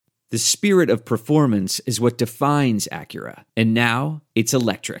The spirit of performance is what defines Acura, and now it's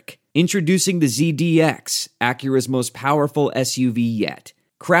electric. Introducing the ZDX, Acura's most powerful SUV yet.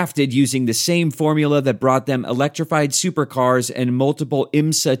 Crafted using the same formula that brought them electrified supercars and multiple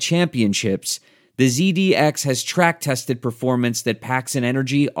IMSA championships, the ZDX has track-tested performance that packs an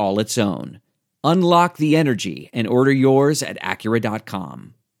energy all its own. Unlock the energy and order yours at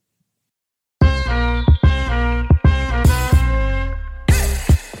Acura.com.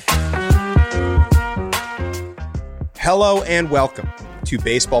 Hello and welcome to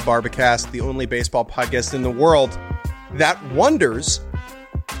Baseball Barbacast, the only baseball podcast in the world that wonders,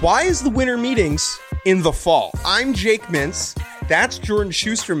 why is the winter meetings in the fall? I'm Jake Mintz. That's Jordan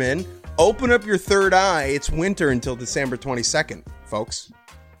Schusterman. Open up your third eye. It's winter until December 22nd, folks.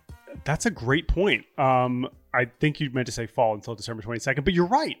 That's a great point. I think you meant to say fall until December 22nd, but you're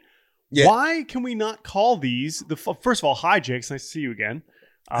right. Yeah. Why can we not call these first of all, hi, Jake. It's nice to see you again.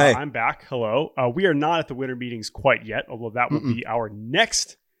 Hey. I'm back. Hello. We are not at the winter meetings quite yet, although that will be our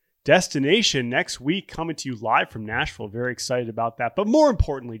next destination next week, coming to you live from Nashville. Very excited about that. But more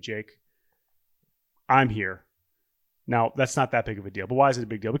importantly, Jake, I'm here. Now, that's not that big of a deal. But why is it a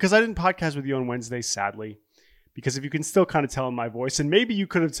big deal? Because I didn't podcast with you on Wednesday, sadly. Because if you can still kind of tell in my voice, and maybe you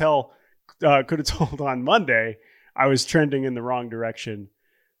could have told on Monday, I was trending in the wrong direction.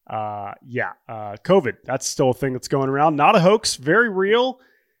 COVID. That's still a thing that's going around. Not a hoax. Very real.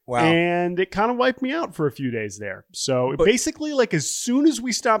 Wow. And it kind of wiped me out for a few days there. So basically, like as soon as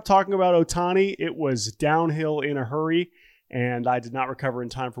we stopped talking about Ohtani, it was downhill in a hurry. And I did not recover in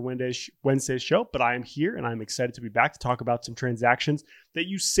time for Wednesday's show. But I am here and I'm excited to be back to talk about some transactions that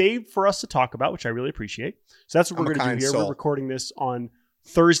you saved for us to talk about, which I really appreciate. So that's what we're going to do here. We're recording this on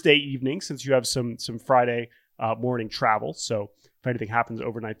Thursday evening since you have some Friday morning travel. So if anything happens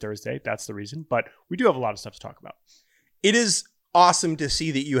overnight Thursday, that's the reason. But we do have a lot of stuff to talk about. It is awesome to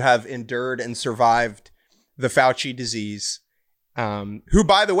see that you have endured and survived the Fauci disease. Who,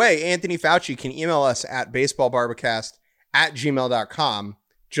 by the way, Anthony Fauci can email us at baseballbarbacast@gmail.com,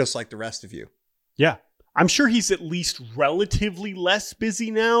 just like the rest of you. Yeah. I'm sure he's at least relatively less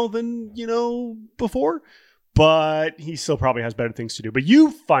busy now than, before, but he still probably has better things to do. But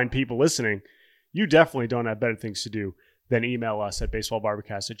you fine people listening, you definitely don't have better things to do than email us at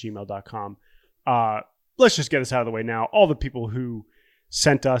baseballbarbacast@gmail.com. Let's just get us out of the way now. All the people who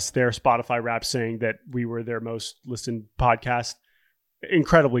sent us their Spotify rap saying that we were their most listened podcast,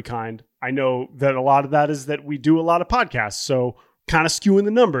 incredibly kind. I know that a lot of that is that we do a lot of podcasts, so kind of skewing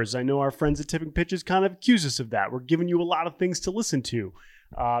the numbers. I know our friends at Tipping Pitches kind of accuse us of that. We're giving you a lot of things to listen to.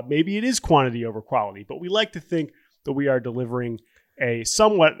 Maybe it is quantity over quality, but we like to think that we are delivering a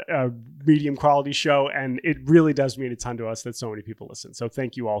somewhat medium quality show, and it really does mean a ton to us that so many people listen. So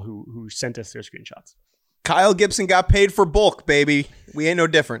thank you all who sent us their screenshots. Kyle Gibson got paid for bulk, baby. We ain't no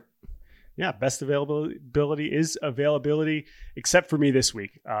different. Yeah, best availability is availability, except for me this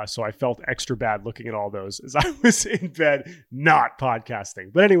week. So I felt extra bad looking at all those as I was in bed not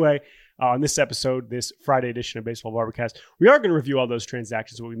podcasting. But anyway, on this episode, this Friday edition of Baseball Barbacast, we are going to review all those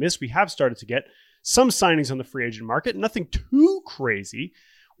transactions that we missed. We have started to get some signings on the free agent market, nothing too crazy.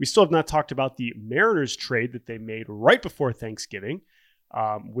 We still have not talked about the Mariners trade that they made right before Thanksgiving,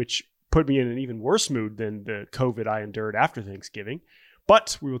 which put me in an even worse mood than the COVID I endured after Thanksgiving.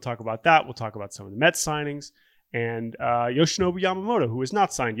 But we will talk about that. We'll talk about some of the Mets signings and Yoshinobu Yamamoto, who is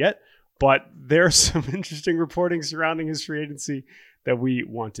not signed yet, but there's some interesting reporting surrounding his free agency that we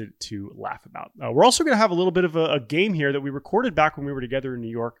wanted to laugh about. We're also going to have a little bit of a game here that we recorded back when we were together in New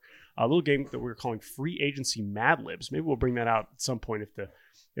York, a little game that we were calling Free Agency Mad Libs. Maybe we'll bring that out at some point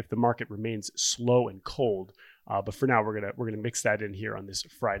if the market remains slow and cold. But for now, we're gonna mix that in here on this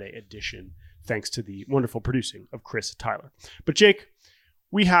Friday edition, thanks to the wonderful producing of Chris Tyler. But Jake,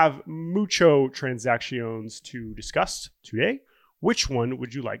 we have mucho transactions to discuss today. Which one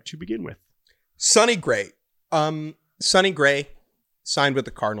would you like to begin with? Sonny Gray. Sonny Gray signed with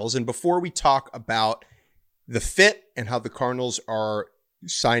the Cardinals. And before we talk about the fit and how the Cardinals are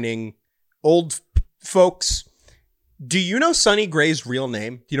signing old folks, do you know Sonny Gray's real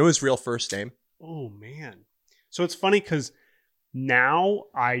name? Do you know his real first name? Oh, man. So it's funny because now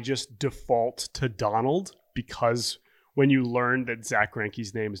I just default to Donald because when you learn that Zach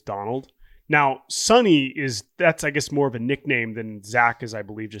Greinke's name is Donald. Now, Sonny that's, I guess, more of a nickname than Zach is, I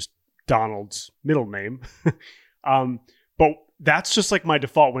believe, just Donald's middle name. But that's just like my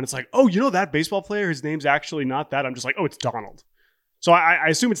default when it's like, oh, that baseball player, his name's actually not that. I'm just like, oh, it's Donald. So I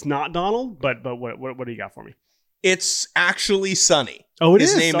assume it's not Donald, but what do you got for me? It's actually Sonny. Oh, it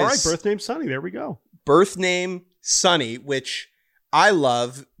is. All right, birth name Sonny. There we go. Birth name Sonny, which I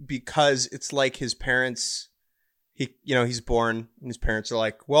love because it's like his parents. he's born and his parents are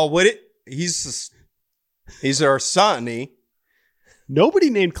like, well, he's our Sonny. Nobody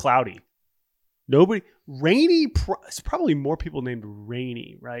named Cloudy. Nobody. Rainy, it's probably more people named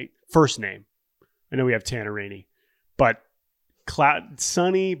Rainy, right? First name. I know we have Tanner Rainey, but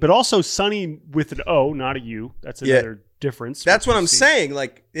Sonny, but also Sonny with an O, not a U. That's another difference. That's what I'm saying.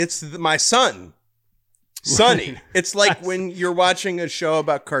 Like, it's my son, Sonny. Right. It's like when you're watching a show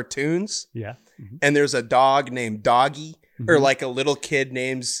about cartoons. Yeah. And there's a dog named Doggy, or like a little kid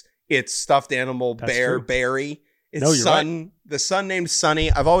names its stuffed animal Barry. It's right. The son named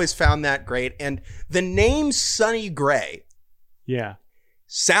Sonny. I've always found that great. And the name Sonny Gray. Yeah.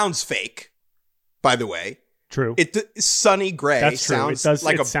 Sounds fake, by the way. True. Sonny Gray. That's true.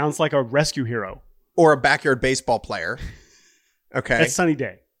 Sounds sounds like a rescue hero. Or a backyard baseball player. Okay. That's Sunny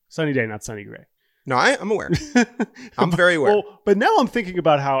Day. Sunny Day, not Sonny Gray. No, I'm aware. I'm very aware. Well, but now I'm thinking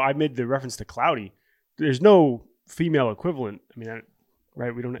about how I made the reference to Cloudy. There's no female equivalent. I mean,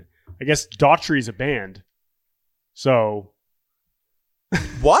 right? We don't. I guess Daughtry's a band. So,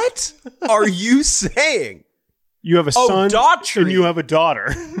 what are you saying? You have a son Daughtry. And you have a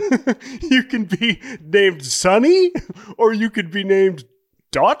daughter. You can be named Sonny, or you could be named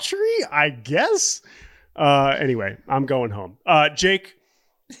Daughtry, I guess. Anyway, I'm going home. Jake,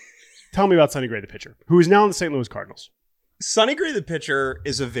 tell me about Sonny Gray, the pitcher, who is now in the St. Louis Cardinals. Sonny Gray, the pitcher,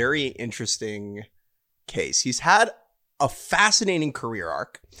 is a very interesting case. He's had a fascinating career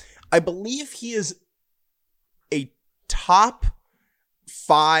arc. I believe he is a top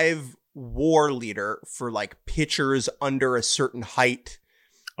 5 WAR leader for like pitchers under a certain height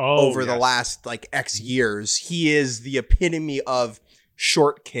over the last like X years. He is the epitome of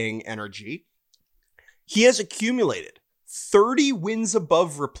short king energy. He has accumulated 30 wins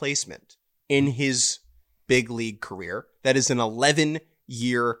above replacement in his big league career. That is an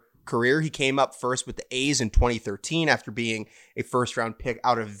 11-year career. He came up first with the A's in 2013 after being a first-round pick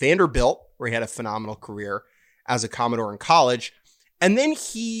out of Vanderbilt, where he had a phenomenal career as a Commodore in college. And then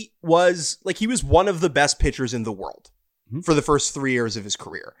he was one of the best pitchers in the world for the first 3 years of his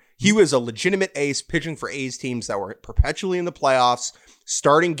career. He was a legitimate ace, pitching for A's teams that were perpetually in the playoffs,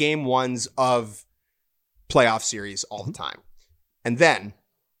 starting game ones of playoff series all the time. And then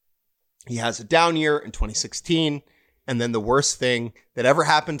he has a down year in 2016. And then the worst thing that ever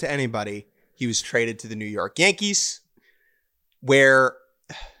happened to anybody, he was traded to the New York Yankees, where,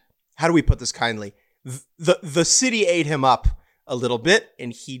 how do we put this kindly? The city ate him up a little bit,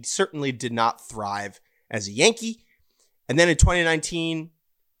 and he certainly did not thrive as a Yankee. And then in 2019,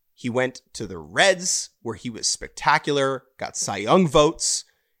 he went to the Reds, where he was spectacular, got Cy Young votes.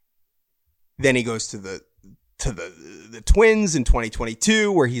 Then he goes to the Twins in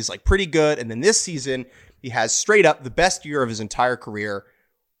 2022, where he's like pretty good. And then this season, he has straight up the best year of his entire career,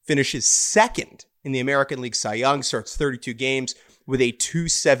 finishes second in the American League Cy Young, starts 32 games with a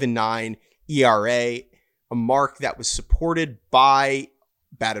 2.79 ERA, a mark that was supported by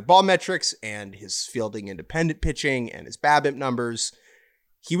batted ball metrics and his fielding independent pitching and his BABIP numbers.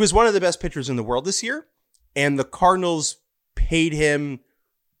 He was one of the best pitchers in the world this year, and the Cardinals paid him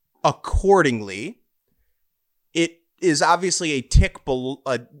accordingly. It is obviously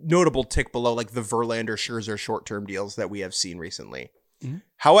a notable tick below like the Verlander, Scherzer short-term deals that we have seen recently. Mm-hmm.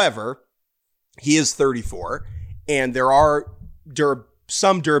 However, he is 34, and there are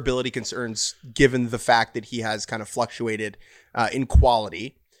some durability concerns given the fact that he has kind of fluctuated in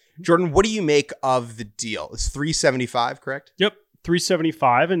quality. Jordan, what do you make of the deal? It's $375, correct? Yep,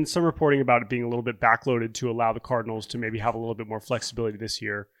 $375, and some reporting about it being a little bit backloaded to allow the Cardinals to maybe have a little bit more flexibility this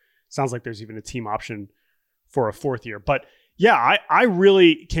year. Sounds like there's even a team option for a 4th year. But yeah, I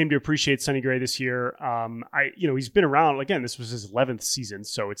really came to appreciate Sonny Gray this year. He's been around. Again, this was his 11th season,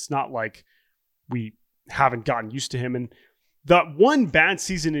 so it's not like we haven't gotten used to him. And the one bad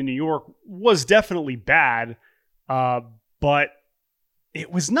season in New York was definitely bad, but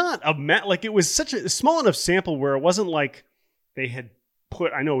it was not it was such a small enough sample where it wasn't like they had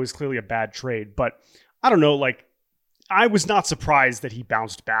I know it was clearly a bad trade, but I don't know, I was not surprised that he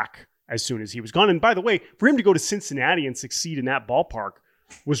bounced back as soon as he was gone. And by the way, for him to go to Cincinnati and succeed in that ballpark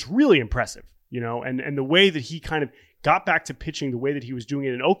was really impressive, and the way that he kind of got back to pitching the way that he was doing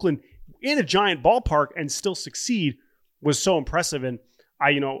it in Oakland in a giant ballpark and still succeed was so impressive. And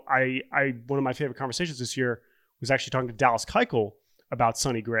one of my favorite conversations this year was actually talking to Dallas Keuchel about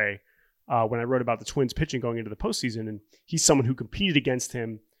Sonny Gray when I wrote about the Twins pitching going into the postseason. And he's someone who competed against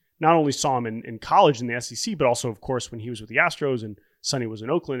him, not only saw him in college in the SEC, but also, of course, when he was with the Astros and Sonny was in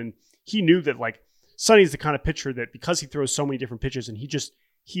Oakland. And he knew that Sonny's the kind of pitcher that because he throws so many different pitches and he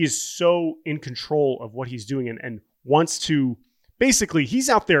is so in control of what he's doing and wants to basically he is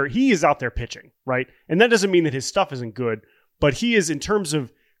out there pitching, right? And that doesn't mean that his stuff isn't good, but he is, in terms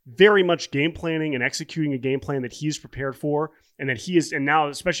of very much game planning and executing a game plan that he's prepared for, and that he is, and now,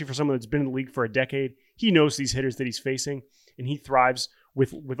 especially for someone that's been in the league for a decade, he knows these hitters that he's facing, and he thrives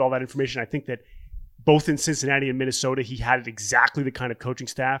with all that information. I think that both in Cincinnati and Minnesota, he had exactly the kind of coaching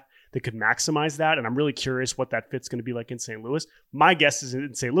staff that could maximize that, and I'm really curious what that fit's going to be like in St. Louis. My guess is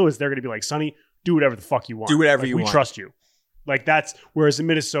in St. Louis, they're going to be like, Sonny, do whatever the fuck you want. Do whatever you want. We trust you. Like that's, whereas in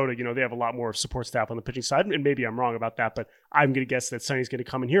Minnesota, they have a lot more support staff on the pitching side, and maybe I'm wrong about that, but I'm going to guess that Sonny's going to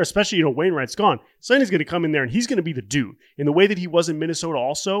come in here, especially, Wainwright's gone. Sonny's going to come in there and he's going to be the dude. In the way that he was in Minnesota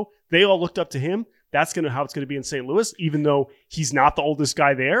also, they all looked up to him. That's how it's going to be in St. Louis, even though he's not the oldest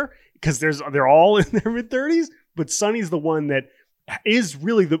guy there, because they're all in their mid-30s, but Sonny's the one that is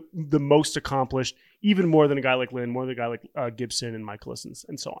really the most accomplished, even more than a guy like Lynn, more than a guy like Gibson and Michaelis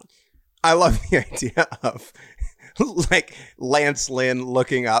and so on. I love the idea of like Lance Lynn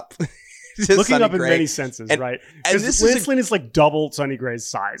looking up. Looking up in many senses, right? And Lance Lynn is like double Sonny Gray's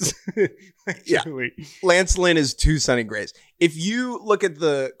size. Yeah. Lance Lynn is 2 Sonny Grays. If you look at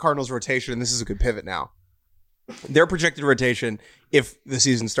the Cardinals rotation, and this is a good pivot now, their projected rotation, if the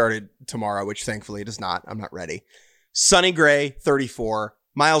season started tomorrow, which thankfully it is not, I'm not ready. Sonny Gray, 34.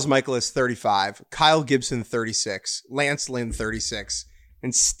 Miles Michaelis, 35. Kyle Gibson, 36. Lance Lynn, 36.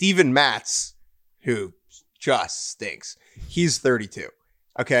 And Steven Matz, who just stinks, he's 32.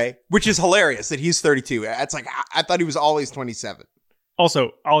 Okay? Which is hilarious that he's 32. It's like, I thought he was always 27.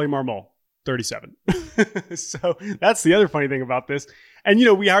 Also, Ollie Marmol, 37. So that's the other funny thing about this. And,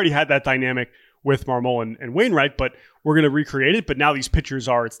 we already had that dynamic with Marmol and Wainwright, but we're going to recreate it. But now these pitchers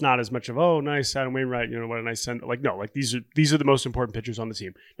it's not as much of, oh, nice, Adam Wainwright, what a nice send. Like, no, like these are the most important pitchers on the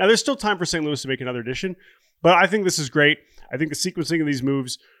team. Now, there's still time for St. Louis to make another addition, but I think this is great. I think the sequencing of these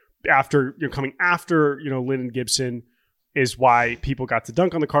moves coming after, Lynn and Gibson is why people got to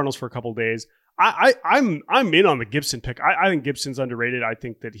dunk on the Cardinals for a couple of days. I'm in on the Gibson pick. I think Gibson's underrated. I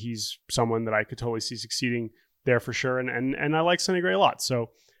think that he's someone that I could totally see succeeding there for sure. And I like Sonny Gray a lot.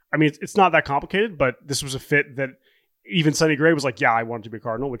 So, I mean, it's not that complicated, but this was a fit that even Sonny Gray was like, yeah, I wanted to be a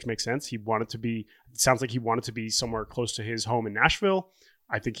Cardinal, which makes sense. It sounds like he wanted to be somewhere close to his home in Nashville.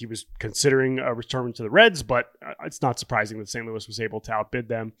 I think he was considering a return to the Reds, but it's not surprising that St. Louis was able to outbid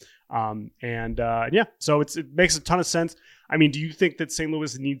them. So it makes a ton of sense. I mean, do you think that St.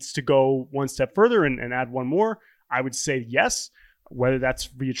 Louis needs to go one step further and add one more? I would say yes. Whether that's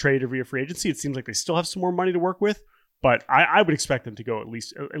via trade or via free agency, it seems like they still have some more money to work with, but I would expect them to go at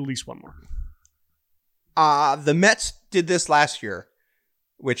least one more. The Mets did this last year,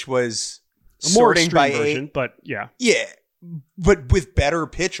 which was a more sorting by version, but yeah. Yeah. But with better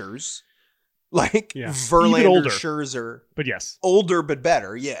pitchers, like Verlander, Scherzer, but yes, older but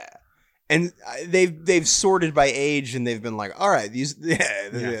better, yeah. And they've sorted by age, and they've been like, all right, this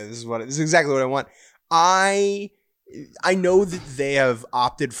is exactly what I want. I know that they have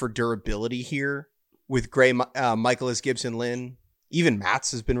opted for durability here with Gray, Michaelis, Gibson, Lynn. Even Matz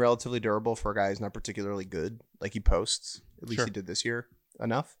has been relatively durable for a guy who's not particularly good, like he posts. At least he did this year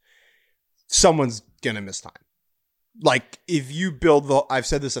enough. Someone's gonna miss time. Like, if you build I've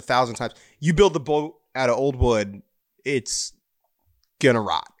said this 1,000 times, you build the boat out of old wood, it's gonna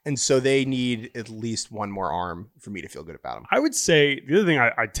rot. And so they need at least one more arm for me to feel good about them. I would say the other thing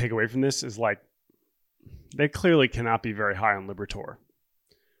I take away from this is, like, they clearly cannot be very high on Liberatore,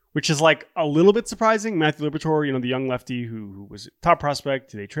 which is like a little bit surprising. Matthew Liberatore, the young lefty who was a top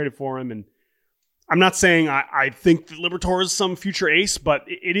prospect, they traded for him. And I'm not saying I think that Liberatore is some future ace, but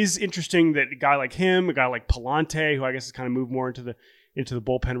it is interesting that a guy like him, a guy like Palante, who I guess has kind of moved more into the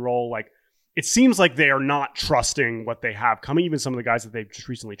bullpen role, like, it seems like they are not trusting what they have coming. Even some of the guys that they've just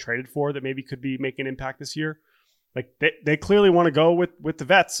recently traded for that maybe could be making an impact this year. Like, they clearly want to go with the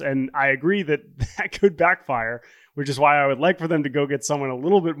vets, and I agree that could backfire, which is why I would like for them to go get someone a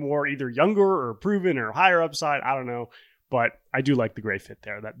little bit more either younger or proven or higher upside. I don't know. But I do like the Gray fit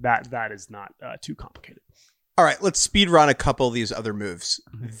there. That is not too complicated. All right, let's speed run a couple of these other moves.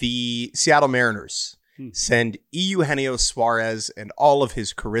 Mm-hmm. The Seattle Mariners send Eugenio Suarez and all of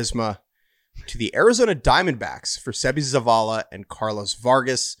his charisma to the Arizona Diamondbacks for Sebi Zavala and Carlos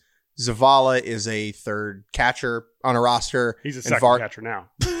Vargas. Zavala is a third catcher on a roster. He's a second catcher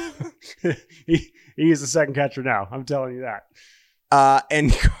now. he is a second catcher now. I'm telling you that.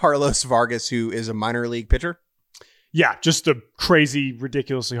 And Carlos Vargas, who is a minor league pitcher. Yeah, just a crazy,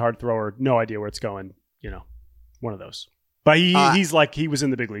 ridiculously hard thrower. No idea where it's going. One of those. But he's like, he was in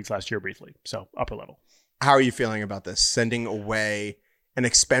the big leagues last year briefly, so upper level. How are you feeling about this? Sending away an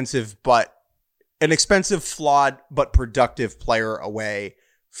expensive, flawed, but productive player away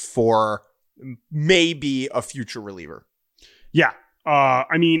for maybe a future reliever. Yeah.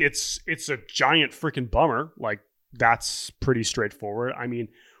 I mean, it's a giant freaking bummer. Like, that's pretty straightforward. I mean,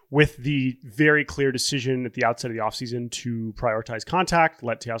 with the very clear decision at the outset of the offseason to prioritize contact,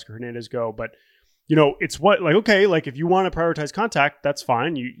 let Teoscar Hernandez go. But, it's if you want to prioritize contact, that's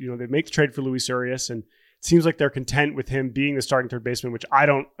fine. They make the trade for Luis Urias, and it seems like they're content with him being the starting third baseman, which I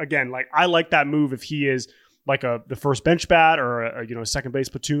don't, again, like, I like that move if he is like the first bench bat or a second base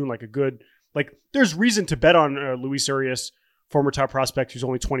platoon, like a good, like, there's reason to bet on Luis Urias, former top prospect who's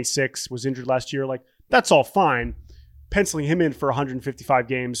only 26, was injured last year. Like, that's all fine. Penciling him in for 155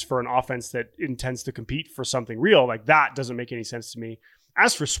 games for an offense that intends to compete for something real, like, that doesn't make any sense to me.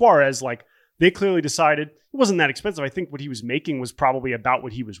 As for Suarez, like, they clearly decided it wasn't that expensive. I think what he was making was probably about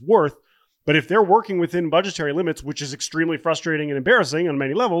what he was worth. But if they're working within budgetary limits, which is extremely frustrating and embarrassing on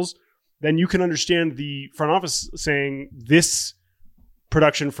many levels, then you can understand the front office saying this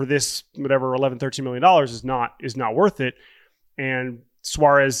production for this, whatever, $11, $13 million is not worth it. And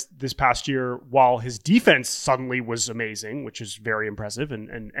Suarez this past year, while his defense suddenly was amazing, which is very impressive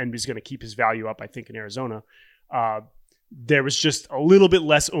and is going to keep his value up, I think, in Arizona, there was just a little bit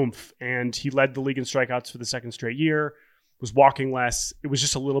less oomph. And he led the league in strikeouts for the second straight year, was walking less. It was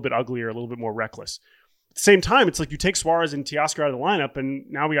just a little bit uglier, a little bit more reckless. At the same time, it's like you take Suarez and Teoscar out of the lineup, and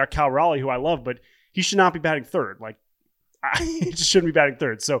now we got Cal Raleigh, who I love, but he should not be batting third. Like, he just shouldn't be batting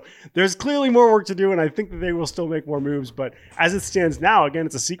third. So there's clearly more work to do, and I think that they will still make more moves. But as it stands now, again,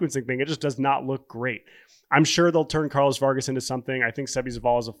 it's a sequencing thing. It just does not look great. I'm sure they'll turn Carlos Vargas into something. I think Sebi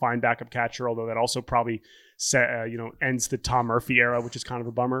Zavala is a fine backup catcher, although that also probably ends the Tom Murphy era, which is kind of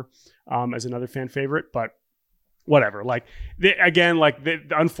a bummer as another fan favorite. But whatever. Like,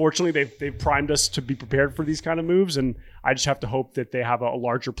 unfortunately, they've primed us to be prepared for these kind of moves, and I just have to hope that they have a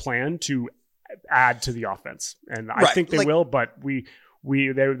larger plan to add to the offense. And I think they will, but they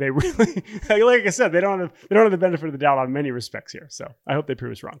really, like I said, they don't have the benefit of the doubt on many respects here. So I hope they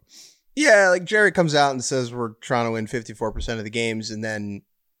prove us wrong. Yeah, like Jerry comes out and says we're trying to win 54% of the games, and then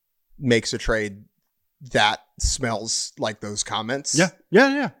makes a trade that smells like those comments.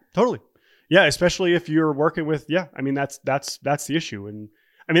 Yeah, totally. Yeah, especially if you're working with, I mean, that's the issue. And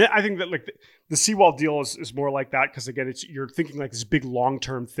I mean, I think that like the Seawald deal is more like that because, again, you're thinking like this big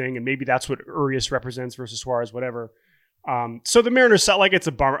long-term thing, and maybe that's what Urias represents versus Suarez, whatever. So the Mariners felt like it's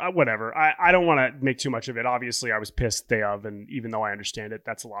a bummer, whatever. I don't want to make too much of it. Obviously, I was pissed day of, and even though I understand it,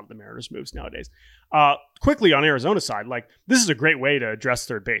 that's a lot of the Mariners moves nowadays. Quickly on Arizona's side, like, this is a great way to address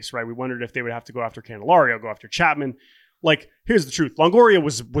third base, right? We wondered if they would have to go after Candelario, go after Chapman. Like, here's the truth. Longoria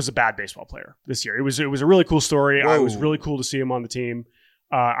was a bad baseball player this year. It was a really cool story. Whoa. It was really cool to see him on the team.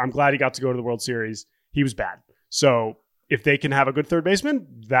 I'm glad he got to go to the World Series. He was bad. So if they can have a good third baseman,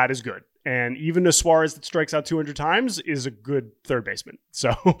 that is good. And even a Suarez that strikes out 200 times is a good third baseman.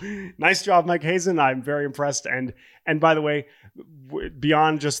 So nice job, Mike Hazen. I'm very impressed. And by the way,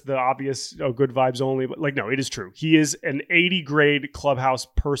 beyond just the obvious good vibes only, but like, no, it is true. He is an 80 grade clubhouse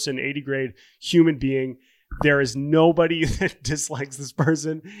person, 80 grade human being. There is nobody that dislikes this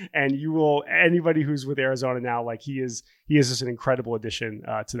person, and anybody who's with Arizona now, like, he is just an incredible addition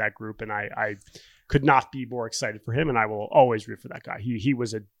to that group. And I could not be more excited for him, and I will always root for that guy. He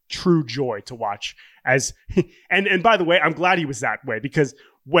was a true joy to watch and by the way, I'm glad he was that way, because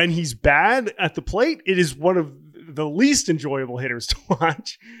when he's bad at the plate, it is one of the least enjoyable hitters to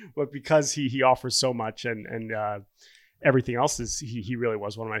watch, but because he offers so much and everything else he really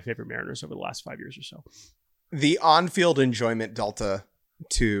was one of my favorite Mariners over the last 5 years or so. The on-field enjoyment delta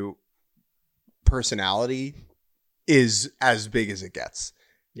to personality is as big as it gets.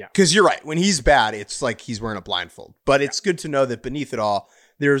 Yeah. Because you're right. When he's bad, it's like he's wearing a blindfold. But it's good to know that beneath it all,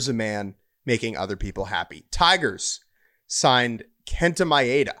 there's a man making other people happy. Tigers signed Kenta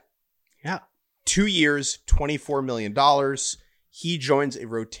Maeda. Yeah. 2 years, $24 million. He joins a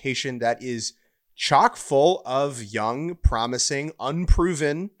rotation that is chock full of young, promising,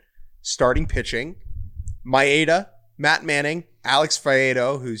 unproven starting pitching. Maeda, Matt Manning, Alex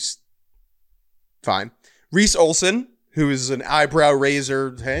Faedo, who's fine. Reese Olson, who is an eyebrow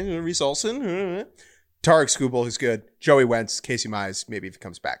raiser. Hey, Reese Olson. Tarek Skubal, who's good. Joey Wentz, Casey Mize, maybe if he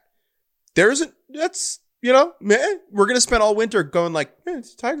comes back. We're going to spend all winter going like,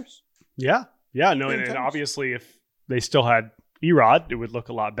 it's Tigers. Yeah. Yeah. No, and obviously if they still had Erod, it would look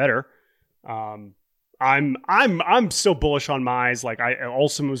a lot better. I'm still bullish on Mize. Like,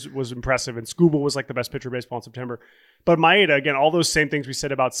 Olsen was impressive, and Skubal was like the best pitcher of baseball in September. But Maeda, again, all those same things we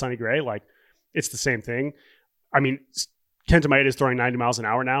said about Sonny Gray, like, it's the same thing. I mean, Kenta Maeda is throwing 90 miles an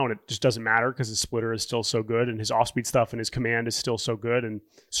hour now, and it just doesn't matter because his splitter is still so good, and his off-speed stuff and his command is still so good, and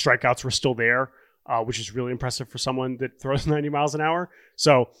strikeouts were still there. which is really impressive for someone that throws 90 miles an hour.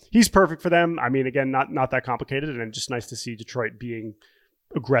 So he's perfect for them. I mean, again, not that complicated, and just nice to see Detroit being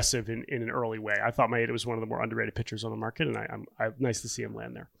aggressive in an early way. I thought Maeda was one of the more underrated pitchers on the market, and I'm nice to see him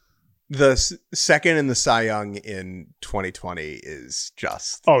land there. The second in the Cy Young in 2020 is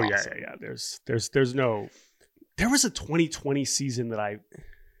just awesome. Yeah. There's no. There was a 2020 season that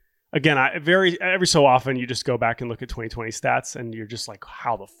every so often you just go back and look at 2020 stats, and you're just like,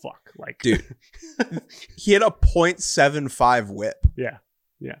 how the fuck, like, dude, he had a .75 WHIP. Yeah.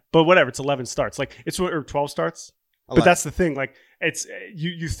 But whatever, it's 11 starts, like or 12 starts. 11. But that's the thing, like it's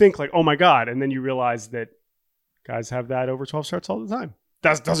you think like, oh my god, and then you realize that guys have that over 12 starts all the time.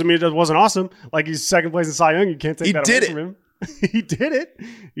 That doesn't mean it wasn't awesome. Like, he's second place in Cy Young. You can't take that away from him. He did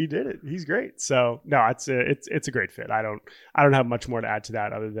it. He's great. So no, it's a great fit. I don't have much more to add to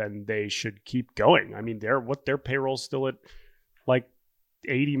that other than they should keep going. I mean, their payroll's still at like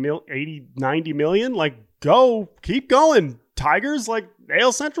 90 million. Like, keep going. Tigers, like,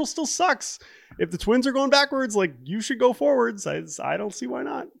 AL Central still sucks. If the Twins are going backwards, like, you should go forwards. I don't see why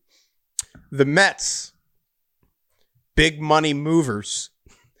not. The Mets, big money movers.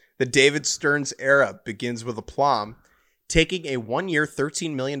 The David Stearns era begins with aplomb, taking a 1-year,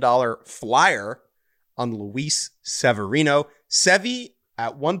 $13 million flyer on Luis Severino. Sevy,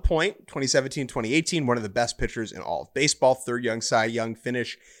 at one point, 2017, 2018, one of the best pitchers in all of baseball, third young Cy Young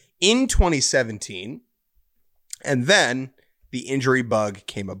finish in 2017. And then the injury bug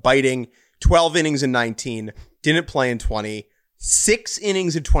came a-biting. 12 innings in 19, didn't play in 20, 6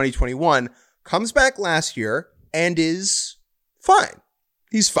 innings in 2021, comes back last year and is fine.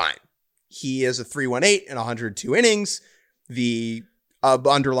 He's fine. He is a 3.18 in 102 innings. The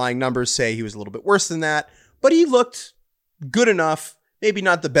underlying numbers say he was a little bit worse than that, but he looked good enough. Maybe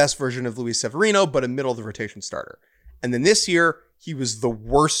not the best version of Luis Severino, but a middle of the rotation starter. And then this year, he was the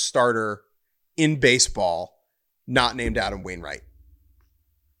worst starter in baseball, not named Adam Wainwright.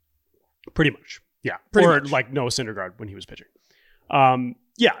 Pretty much. Yeah. Pretty much. Like Noah Syndergaard when he was pitching.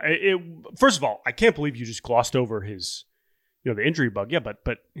 First of all, I can't believe you just glossed over his, the injury bug. Yeah, but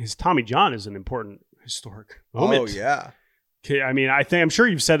his Tommy John is an important historic moment. Oh, yeah. Okay, I mean, I'm sure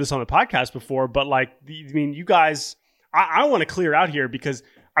you've said this on the podcast before, but you guys, I want to clear out here because,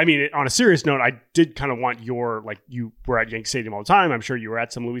 I mean, on a serious note, I did kind of want you were at Yankee Stadium all the time. I'm sure you were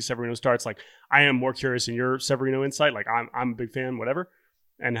at some Luis Severino starts. Like, I am more curious in your Severino insight. Like, I'm a big fan, whatever,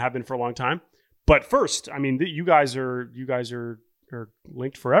 and have been for a long time. But first, I mean, you guys are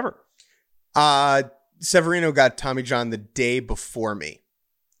linked forever. Severino got Tommy John the day before me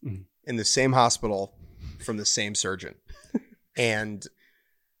in the same hospital from the same surgeon. And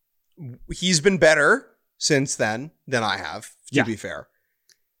he's been better since then than I have, to be fair.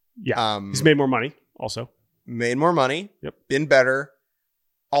 Yeah. He's made more money also. Made more money. Yep. Been better.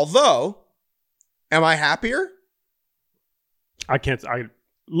 Although, am I happier?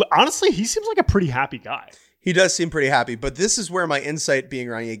 Honestly, he seems like a pretty happy guy. He does seem pretty happy, but this is where my insight being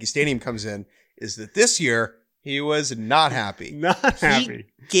around Yankee Stadium comes in, is that this year he was not happy. Not happy.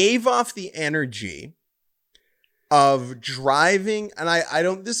 He gave off the energy of driving,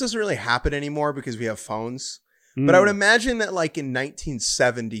 and this doesn't really happen anymore because we have phones, but I would imagine that like in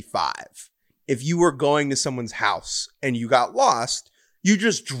 1975, if you were going to someone's house and you got lost, you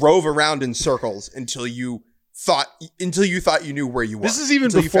just drove around in circles until you thought you knew where you were. This is even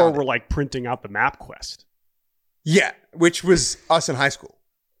before we're like printing out the MapQuest. Yeah, which was us in high school.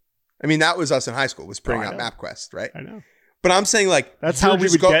 I mean, that was us in high school, was printing out MapQuest, right? I know. But I'm saying like that's how we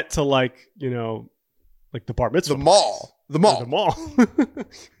would get to like the bar mitzvah. The mall. The mall. The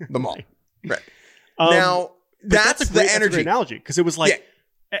mall. Right. Now, that's the energy. That's a great analogy, because it was like,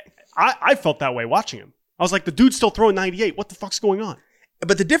 I felt that way watching him. I was like, the dude's still throwing 98. What the fuck's going on?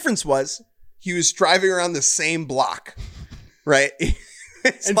 But the difference was he was driving around the same block, right?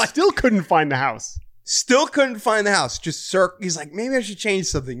 And still couldn't find the house. Still couldn't find the house. Just he's like, maybe I should change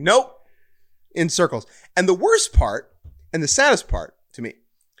something. Nope. In circles. And the worst part, and the saddest part to me,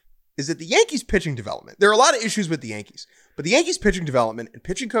 is that the Yankees pitching development, there are a lot of issues with the Yankees, but the Yankees pitching development and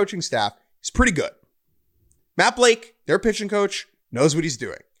pitching coaching staff is pretty good. Matt Blake, their pitching coach, knows what he's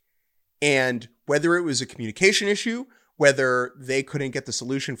doing. And whether it was a communication issue, whether they couldn't get the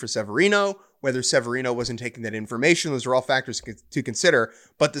solution for Severino, whether Severino wasn't taking that information, those are all factors to consider,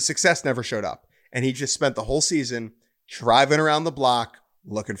 but the success never showed up. And he just spent the whole season driving around the block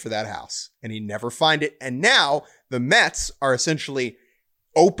looking for that house, and he never find it. And now the Mets are essentially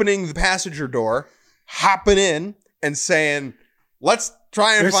opening the passenger door, hopping in and saying, let's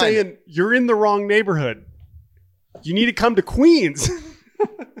try and find it. They're saying, you're in the wrong neighborhood. You need to come to Queens.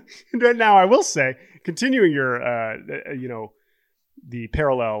 Now, I will say, continuing your, the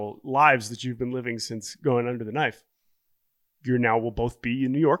parallel lives that you've been living since going under the knife. You now will both be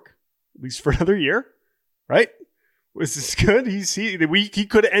in New York, at least for another year, right? Was this good? He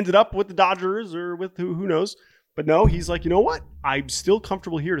could have ended up with the Dodgers or with who knows. But no, he's like, you know what? I'm still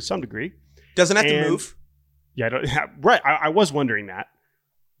comfortable here to some degree. Doesn't have to move. Yeah, right. I was wondering that.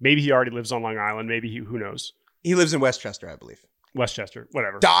 Maybe he already lives on Long Island. Maybe who knows? He lives in Westchester, I believe. Westchester,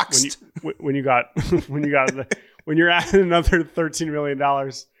 whatever. Doxed. When you're at another $13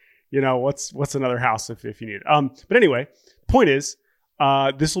 million, you know, what's another house if you need it. But anyway, point is,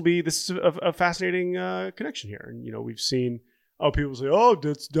 this is a fascinating connection here. And, you know, we've seen, people say,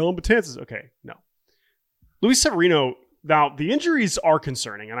 that's Dylan Betances. Okay, no. Luis Severino, now the injuries are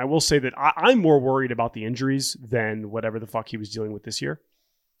concerning. And I will say that I'm more worried about the injuries than whatever the fuck he was dealing with this year.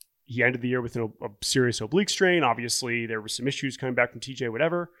 He ended the year with a serious oblique strain. Obviously, there were some issues coming back from TJ,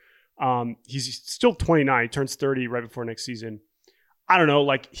 whatever. He's still 29. He turns 30 right before next season. I don't know.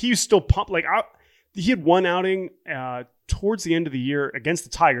 Like, he's still pumped. Like, he had one outing towards the end of the year against the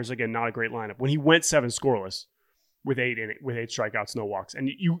Tigers. Again, not a great lineup. When he went 7 scoreless with 8 strikeouts, no walks, and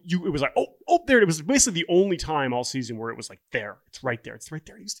it was like, there. It was basically the only time all season where it was like, there, it's right there.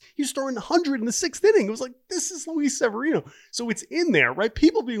 He was throwing 100 in the 6th inning. It was like, this is Luis Severino, so it's in there, right?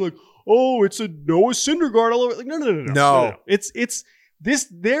 People being like, it's a Noah Syndergaard all over. Like, no. It's this.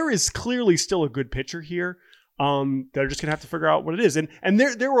 There is clearly still a good pitcher here. They're just gonna have to figure out what it is. And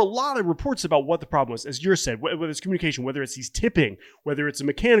there were a lot of reports about what the problem was, as you said, whether it's communication, whether it's he's tipping, whether it's a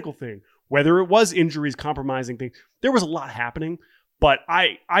mechanical thing, whether it was injuries, compromising things. There was a lot happening, but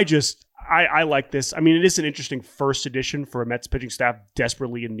I like this. I mean, it is an interesting first edition for a Mets pitching staff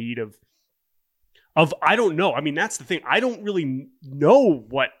desperately in need of I don't know. I mean, that's the thing. I don't really know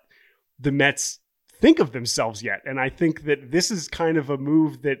what the Mets think of themselves yet. And I think that this is kind of a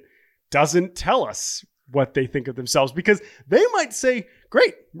move that doesn't tell us what they think of themselves, because they might say,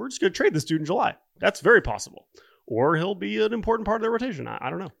 great, we're just going to trade this dude in July. That's very possible. Or he'll be an important part of their rotation. I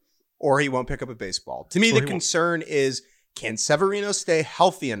don't know. Or he won't pick up a baseball. To me, the concern is, can Severino stay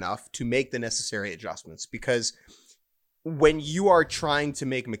healthy enough to make the necessary adjustments? Because when you are trying to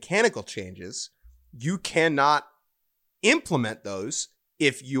make mechanical changes, you cannot implement those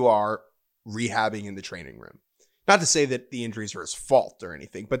if you are rehabbing in the training room. Not to say that the injuries are his fault or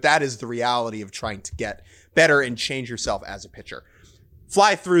anything, but that is the reality of trying to get better and change yourself as a pitcher.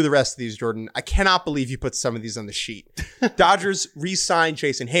 Fly through the rest of these, Jordan. I cannot believe you put some of these on the sheet. Dodgers re-signed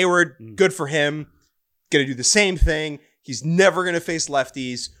Jason Hayward. Good for him. Going to do the same thing. He's never going to face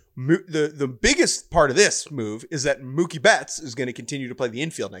lefties. The biggest part of this move is that Mookie Betts is going to continue to play the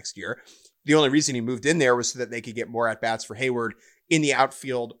infield next year. The only reason he moved in there was so that they could get more at-bats for Hayward in the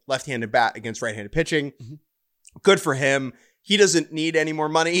outfield, left-handed bat against right-handed pitching. Mm-hmm. Good for him. He doesn't need any more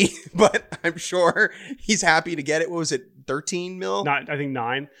money, but I'm sure he's happy to get it. What was it, 13 mil? I think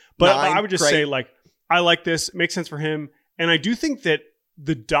 9. But I would just say, like, I like this. It makes sense for him. And I do think that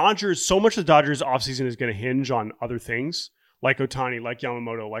the Dodgers, so much of the Dodgers offseason is going to hinge on other things, like Ohtani, like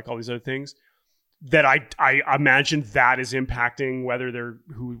Yamamoto, like all these other things, that I imagine that is impacting whether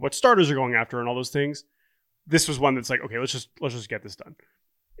what starters are going after and all those things. This was one that's like, okay, let's just get this done.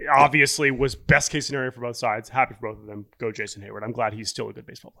 Obviously was best case scenario for both sides. Happy for both of them. Go Jason Hayward. I'm glad he's still a good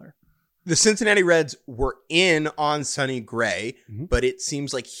baseball player. The Cincinnati Reds were in on Sonny Gray, but it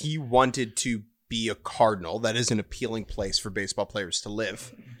seems like he wanted to be a Cardinal. That is an appealing place for baseball players to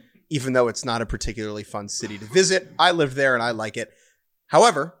live, even though it's not a particularly fun city to visit. I lived there and I like it.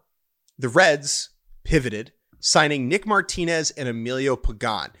 However, the Reds pivoted, signing Nick Martinez and Emilio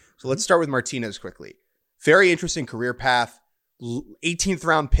Pagan. So let's start with Martinez quickly. Very interesting career path. 18th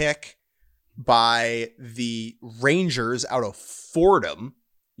round pick by the Rangers out of Fordham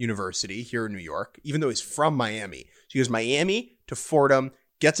University here in New York, even though he's from Miami. So he goes Miami to Fordham,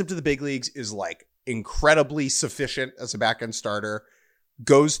 gets him to the big leagues, is like incredibly sufficient as a back-end starter,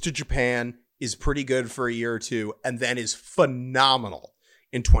 goes to Japan, is pretty good for a year or two, and then is phenomenal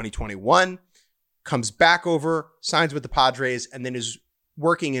in 2021, comes back over, signs with the Padres, and then is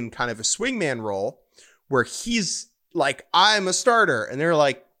working in kind of a swingman role where he's like, I'm a starter. And they're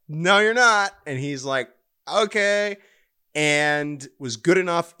like, no, you're not. And he's like, okay. And was good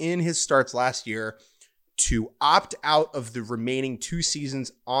enough in his starts last year to opt out of the remaining 2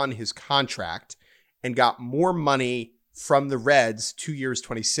 seasons on his contract and got more money from the Reds, 2 years,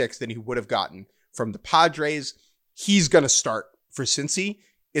 26, than he would have gotten from the Padres. He's going to start for Cincy,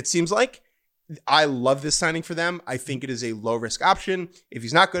 it seems like. I love this signing for them. I think it is a low risk option. If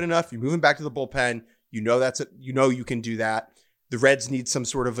he's not good enough, you move him back to the bullpen. You know you can do that. The Reds need some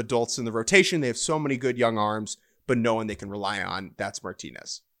sort of adults in the rotation. They have so many good young arms, but no one they can rely on. That's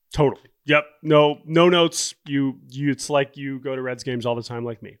Martinez. Totally. Yep. No notes. It's like you go to Reds games all the time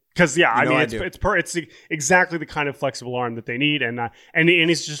like me. Because it's exactly the kind of flexible arm that they need, and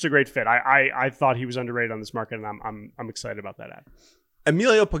he's just a great fit. I thought he was underrated on this market, and I'm excited about that ad.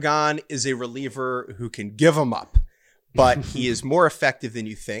 Emilio Pagan is a reliever who can give them up, but he is more effective than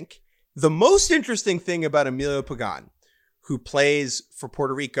you think. The most interesting thing about Emilio Pagan, who plays for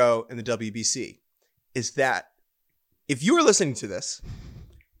Puerto Rico in the WBC, is that if you are listening to this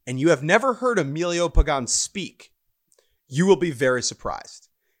and you have never heard Emilio Pagan speak, you will be very surprised,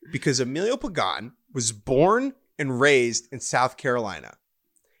 because Emilio Pagan was born and raised in South Carolina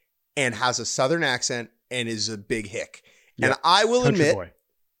and has a Southern accent and is a big hick. Yep. And I will admit,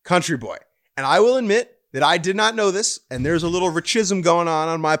 country boy. And I will admit that I did not know this, and there's a little richism going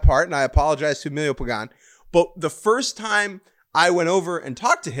on my part, and I apologize to Emilio Pagan. But the first time I went over and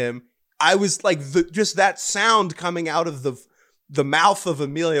talked to him, I was like, just that sound coming out of the mouth of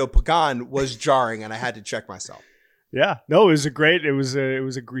Emilio Pagan was jarring, and I had to check myself. Yeah, no, he's a great,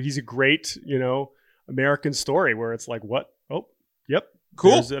 American story where it's like, what? Oh, yep.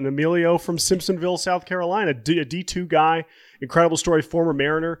 Cool. There's an Emilio from Simpsonville, South Carolina, a D2 guy, incredible story, former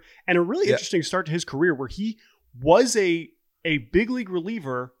Mariner, and a really interesting start to his career where he was a big league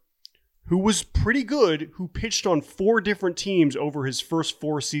reliever who was pretty good, who pitched on 4 different teams over his first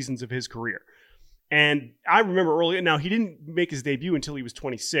 4 seasons of his career. And I remember early, now he didn't make his debut until he was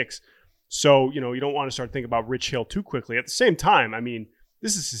 26. So, you don't want to start thinking about Rich Hill too quickly. At the same time, I mean,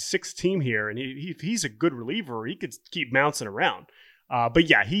 this is his 6th team here, and if he's a good reliever, he could keep bouncing around. But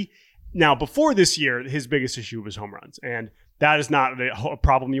yeah, now before this year, his biggest issue was home runs. And that is not a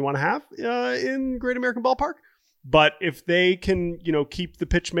problem you want to have in Great American Ballpark. But if they can, keep the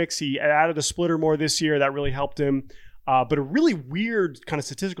pitch mix, he added a splitter more this year. That really helped him. But a really weird kind of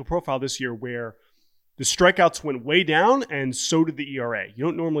statistical profile this year where the strikeouts went way down and so did the ERA. You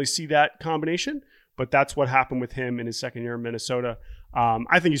don't normally see that combination, but that's what happened with him in his second year in Minnesota.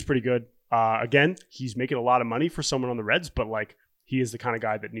 I think he's pretty good. Again, he's making a lot of money for someone on the Reds, but he is the kind of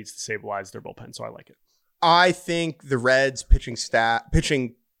guy that needs to stabilize their bullpen. So I like it. I think the Reds pitching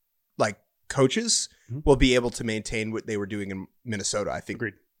coaches will be able to maintain what they were doing in Minnesota. I think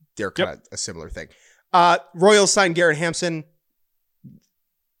Agreed. They're kind of a similar thing. Royals signed Garrett Hampson.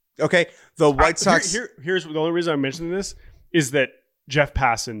 Okay. The White Sox. Here's the only reason I'm mentioning this is that Jeff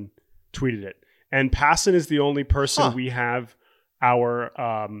Passan tweeted it. And Passan is the only person we have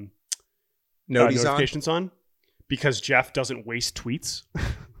our notifications on because Jeff doesn't waste tweets.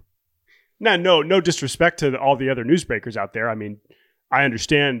 No disrespect to all the other newsbreakers out there. I mean, I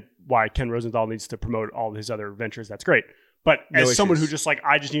understand why Ken Rosenthal needs to promote all his other ventures. That's great. But as someone who just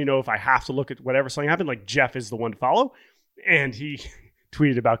I just need to know if I have to look at whatever something happened, Jeff is the one to follow. And he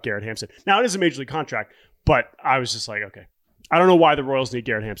tweeted about Garrett Hampson. Now, it is a major league contract, but I was just okay. I don't know why the Royals need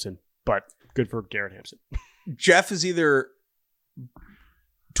Garrett Hampson, but good for Garrett Hampson. Jeff is either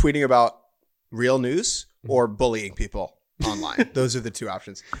tweeting about real news or bullying people online. Those are the 2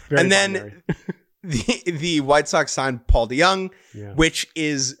 options. Very and binary. Then the White Sox signed Paul DeJong, which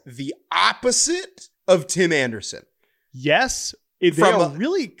is the opposite of Tim Anderson. Yes, they are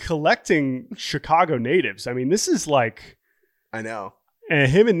really collecting Chicago natives. I mean, this is I know. And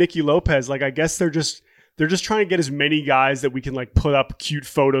him and Nicky Lopez, I guess they're just trying to get as many guys that we can put up cute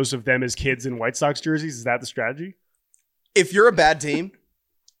photos of them as kids in White Sox jerseys. Is that the strategy? If you're a bad team,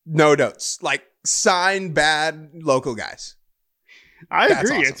 no notes. Sign bad local guys. I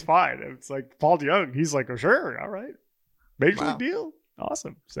agree. Awesome. It's fine. It's Paul DeJong. He's oh, sure. All right. Major league deal.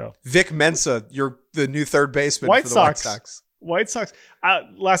 Awesome. So Vic Mensa, you're the new third baseman for the White Sox. White Sox.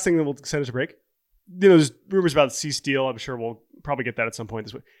 Last thing, then we'll send us a break. There's rumors about C Steele. I'm sure we'll probably get that at some point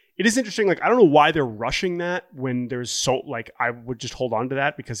this week. It is interesting. I don't know why they're rushing that when there's I would just hold on to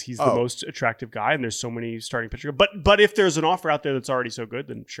that because he's the most attractive guy and there's so many starting pitchers. But if there's an offer out there that's already so good,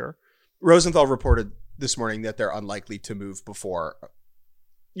 then sure. Rosenthal reported this morning that they're unlikely to move before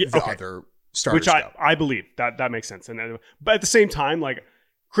other starters. Which I believe that makes sense. And but at the same time,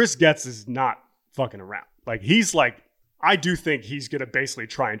 Chris Getz is not fucking around. I do think he's going to basically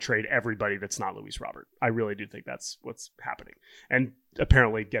try and trade everybody that's not Luis Robert. I really do think that's what's happening. And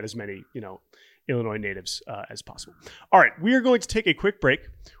apparently get as many, Illinois natives as possible. All right, we are going to take a quick break.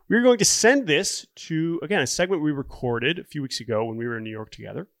 We're going to send this to, again, a segment we recorded a few weeks ago when we were in New York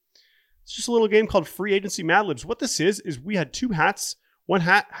together. It's just a little game called Free Agency Mad Libs. What this is we had 2 hats. One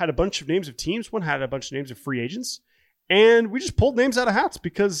hat had a bunch of names of teams. One had a bunch of names of free agents. And we just pulled names out of hats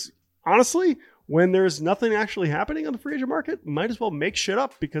because, honestly, when there's nothing actually happening on the free agent market, might as well make shit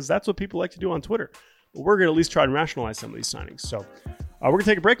up because that's what people like to do on Twitter. But we're going to at least try and rationalize some of these signings. So we're going to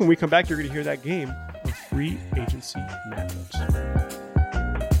take a break. When we come back, you're going to hear that game of Free Agency Mad Libs.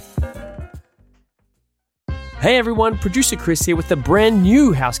 Hey everyone, producer Chris here with a brand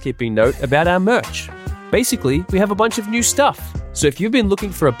new housekeeping note about our merch. Basically, we have a bunch of new stuff. So if you've been looking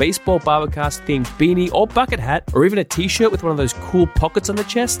for a baseball Barbacast themed beanie or bucket hat, or even a t-shirt with one of those cool pockets on the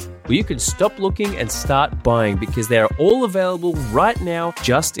chest, well, you can stop looking and start buying because they are all available right now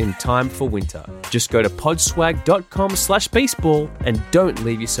just in time for winter. Just go to podswag.com/baseball and don't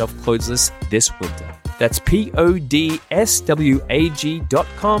leave yourself clothesless this winter. That's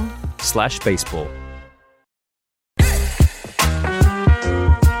podswag.com/baseball.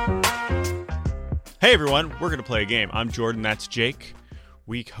 Hey everyone, we're going to play a game. I'm Jordan, that's Jake.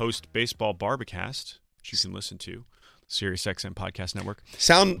 We host Baseball Barbacast, which you can listen to, SiriusXM Podcast Network.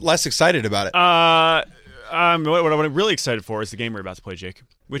 Sound less excited about it. What I'm really excited for is the game we're about to play, Jake,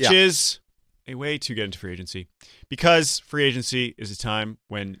 which is a way to get into free agency. Because free agency is a time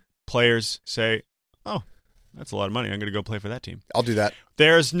when players say, oh, that's a lot of money. I'm going to go play for that team. I'll do that.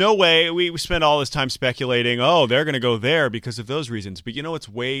 There's no way we spend all this time speculating, oh, they're going to go there because of those reasons. But you know what's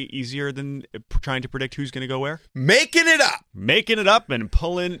way easier than trying to predict who's going to go where? Making it up. Making it up and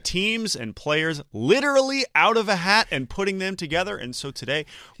pulling teams and players literally out of a hat and putting them together. And so today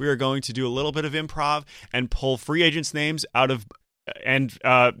we are going to do a little bit of improv and pull free agents' names out of and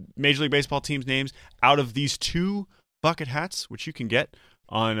Major League Baseball teams' names out of these two bucket hats, which you can get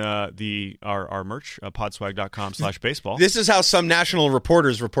on our merch, podswag.com/baseball. This is how some national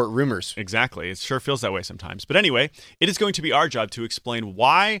reporters report rumors. Exactly. It sure feels that way sometimes. But anyway, it is going to be our job to explain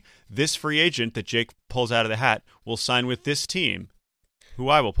why this free agent that Jake pulls out of the hat will sign with this team, who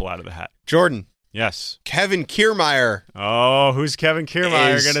I will pull out of the hat. Jordan. Yes. Kevin Kiermaier. Oh, who's Kevin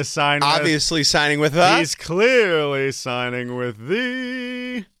Kiermaier going to sign with? Obviously signing with us. He's clearly signing with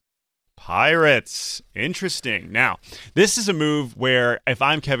the Pirates. Interesting. Now, this is a move where if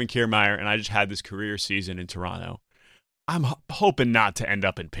I'm Kevin Kiermaier and I just had this career season in Toronto, I'm hoping not to end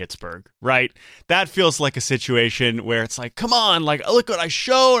up in Pittsburgh, right? That feels like a situation where it's like, come on, like, look what I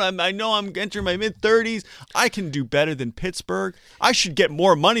showed. I know I'm entering my mid-30s. I can do better than Pittsburgh. I should get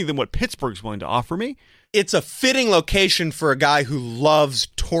more money than what Pittsburgh's willing to offer me. It's a fitting location for a guy who loves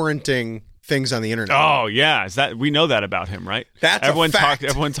torrenting things on the internet. Oh yeah, we know that about him, right? That's a fact.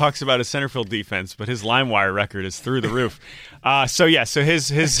 Everyone talks about his center field defense, but his LimeWire record is through the roof. So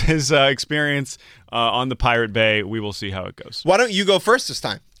his experience on the Pirate Bay, we will see how it goes. Why don't you go first this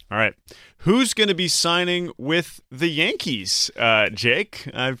time? All right, who's going to be signing with the Yankees? Jake,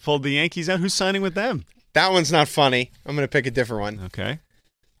 I've pulled the Yankees out. Who's signing with them? That one's not funny. I'm going to pick a different one. Okay.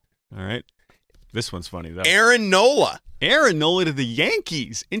 All right. This one's funny though. Aaron Nola. Aaron Nola to the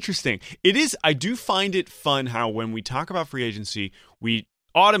Yankees. Interesting. It is. I do find it fun how when we talk about free agency, we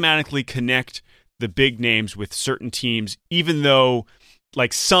automatically connect the big names with certain teams, even though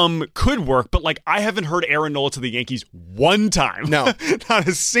like some could work. But like I haven't heard Aaron Nola to the Yankees one time. No, not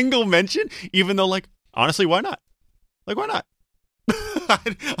a single mention. Even though, like, honestly, why not? Like, why not?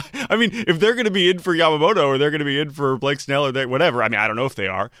 I mean, if they're going to be in for Yamamoto or they're going to be in for Blake Snell or whatever, I mean, I don't know if they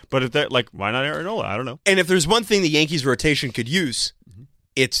are, but if they're like, why not Aaron Nola? I don't know. And if there's one thing the Yankees rotation could use,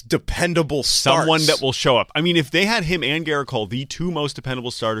 it's dependable starts. Someone that will show up. I mean, if they had him and Garrett Cole, the two most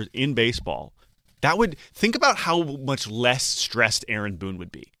dependable starters in baseball, that would think about how much less stressed Aaron Boone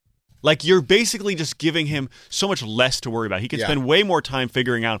would be. Like, you're basically just giving him so much less to worry about. He can spend way more time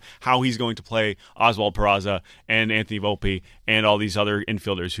figuring out how he's going to play Oswald Peraza and Anthony Volpe and all these other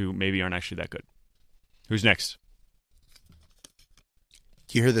infielders who maybe aren't actually that good. Who's next?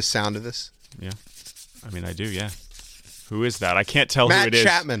 Do you hear the sound of this? Yeah. I mean, I do, yeah. Who is that? I can't tell who it is.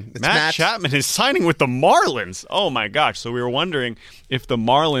 Matt Chapman. Matt Chapman is signing with the Marlins. Oh, my gosh. So we were wondering if the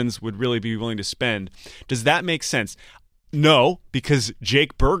Marlins would really be willing to spend. Does that make sense? No, because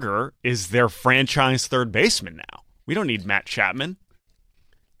Jake Berger is their franchise third baseman now. We don't need Matt Chapman.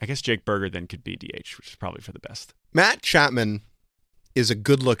 I guess Jake Berger then could be DH, which is probably for the best. Matt Chapman is a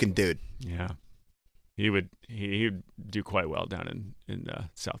good-looking dude. Yeah. He'd do quite well down in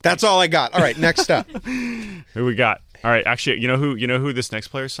South. That's all I got. All right, next up. Who we got? All right, actually, you know who this next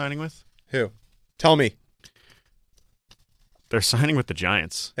player is signing with? Who? Tell me. They're signing with the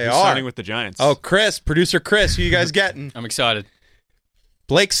Giants. They Who's are signing with the Giants. Oh, producer Chris, who you guys getting? I'm excited.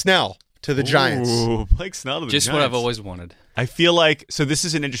 Blake Snell to the Giants. Ooh, Blake Snell to the Giants. Just what I've always wanted. I feel like, so this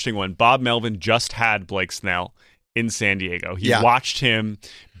is an interesting one. Bob Melvin just had Blake Snell in San Diego. He watched him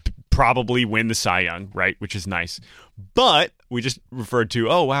probably win the Cy Young, right, which is nice. But we just referred to,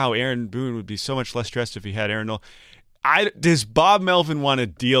 oh, wow, Aaron Boone would be so much less stressed if he had Aaron Nola. Does Bob Melvin want to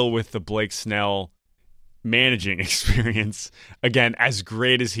deal with the Blake Snell managing experience again, as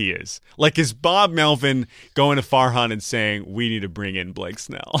great as he is? Like, is Bob Melvin going to Farhan and saying, we need to bring in Blake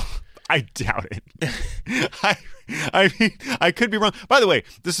Snell? I doubt it. I mean, I could be wrong. By the way,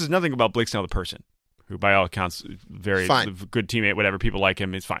 this is nothing about Blake Snell the person. who by all accounts, very Fine. good teammate, whatever, people like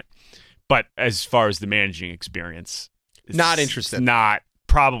him, it's fine. But as far as the managing experience, Not interested.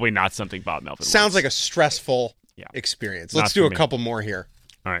 Probably not something Bob Melvin Sounds wants. like a stressful experience. Let's do a couple more here.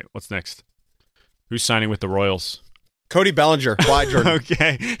 All right, what's next? Who's signing with the Royals? Cody Bellinger. Why, Jordan?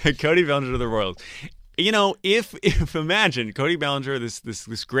 Okay, Cody Bellinger to the Royals. You know, if imagine Cody Bellinger,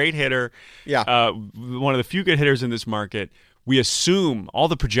 this great hitter, one of the few good hitters in this market. We assume all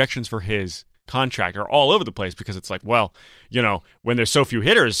the projections for his contract are all over the place because it's like, well, you know, when there's so few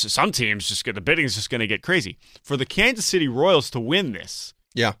hitters, some teams the bidding is just going to get crazy. For the Kansas City Royals to win this,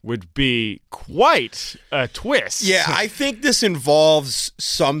 would be quite a twist. Yeah, I think this involves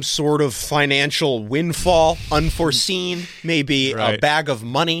some sort of financial windfall, unforeseen, maybe a bag of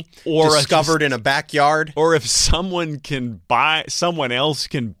money or discovered in a backyard. Or if someone else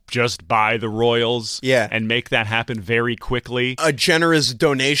can just buy the Royals and make that happen very quickly. A generous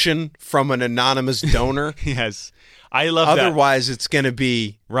donation from an anonymous donor. Yes. I love that. Otherwise, it's going to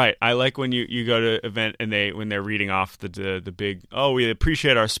be... Right. I like when you go to an event and when they're reading off the big, we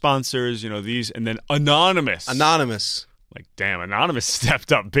appreciate our sponsors, you know, these, and then Anonymous. Like, damn, Anonymous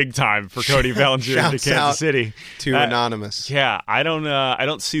stepped up big time for Cody Bellinger into Kansas City. To Anonymous. Yeah, I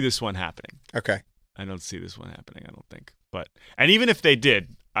don't see this one happening. Okay. I don't see this one happening, I don't think. And even if they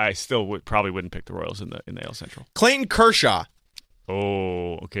did, I still probably wouldn't pick the Royals in the AL Central. Clayton Kershaw.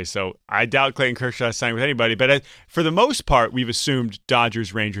 Oh, okay. So I doubt Clayton Kershaw is signing with anybody, but for the most part, we've assumed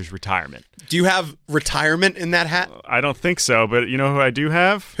Dodgers-Rangers retirement. Do you have retirement in that hat? I don't think so, but you know who I do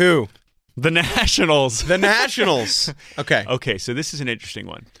have? Who? The Nationals. The Nationals. Okay. Okay, so this is an interesting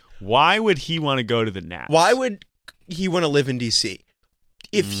one. Why would he want to go to the Nats? Why would he want to live in D.C.?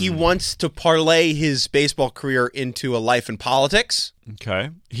 If he wants to parlay his baseball career into a life in politics. Okay.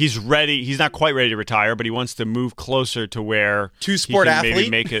 He's ready. He's not quite ready to retire, but he wants to move closer to where two-sport he can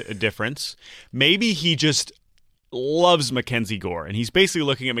athlete. Maybe make a difference. Maybe he just loves Mackenzie Gore, and he's basically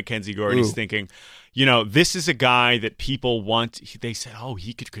looking at Mackenzie Gore and he's thinking, you know, this is a guy that people want. They said,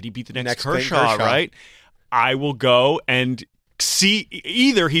 could he beat the next Kershaw, right? I will go and see.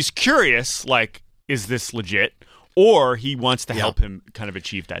 Either he's curious, like, is this legit? Or he wants to help him kind of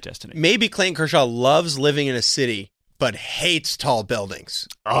achieve that destiny. Maybe Clayton Kershaw loves living in a city, but hates tall buildings.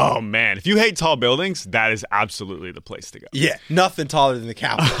 Oh, man. If you hate tall buildings, that is absolutely the place to go. Yeah, nothing taller than the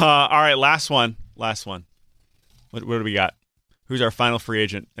Capitol. All right, last one. What do we got? Who's our final free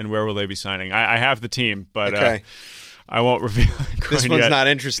agent, and where will they be signing? I have the team, but I won't reveal it. This one's not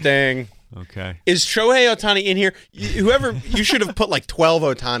interesting. Okay. Is Shohei Ohtani in here? You should have put like 12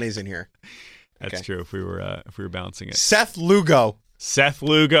 Ohtanis in here. That's true. If we were balancing it, Seth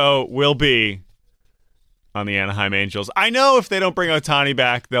Lugo will be on the Anaheim Angels. I know if they don't bring Ohtani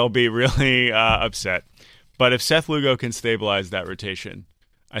back, they'll be really upset. But if Seth Lugo can stabilize that rotation,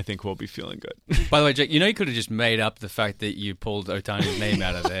 I think we'll be feeling good. By the way, Jake, you know you could have just made up the fact that you pulled Ohtani's name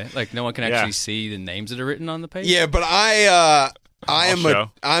out of there. Like no one can actually see the names that are written on the page. Yeah, but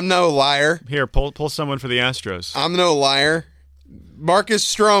I'm no liar. Here, pull someone for the Astros. I'm no liar. Marcus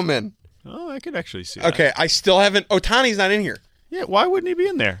Stroman. Oh, I could actually see that. Okay, I still haven't... Ohtani's not in here. Yeah, why wouldn't he be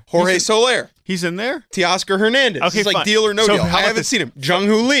in there? Jorge Soler. He's in there? Teoscar Hernandez. Okay, it's like fine. deal or no So deal. I how about haven't seen him.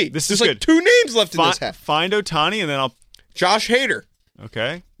 Jung-Hoo Lee. This There's is like good. 2 names left in this hat. Find Ohtani, and then I'll... Josh Hader.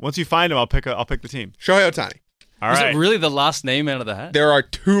 Okay. Once you find him, I'll pick the team. Shohei Ohtani. All Was right. it really the last name out of the hat? There are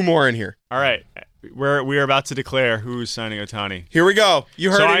 2 more in here. All right. We are about to declare who's signing Ohtani. Here we go. You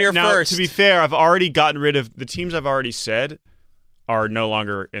heard it here now, first. To be fair, I've already gotten rid of the teams I've already said are no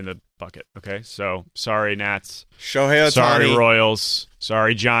longer in the bucket. Okay, so sorry Nats. Shohei Ohtani. Sorry Royals.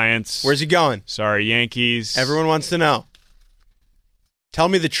 Sorry Giants. Where's he going? Sorry Yankees. Everyone wants to know. Tell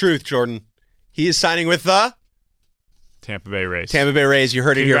me the truth, Jordan. He is signing with the Tampa Bay Rays. Tampa Bay Rays. You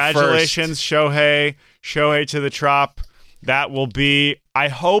heard it here first. Congratulations, Shohei. Shohei to the Trop. That will be. I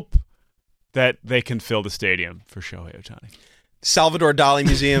hope that they can fill the stadium for Shohei Ohtani. Salvador Dali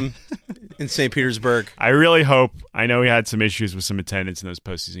Museum in St. Petersburg. I really hope. I know he had some issues with some attendance in those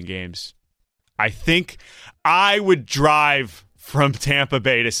postseason games. I think I would drive from Tampa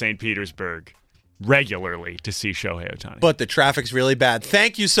Bay to St. Petersburg regularly to see Shohei Ohtani. But the traffic's really bad.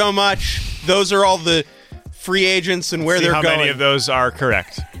 Thank you so much. Those are all the free agents and where they're going. How many of those are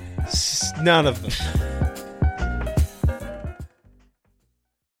correct? None of them.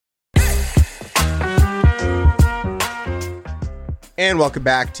 And welcome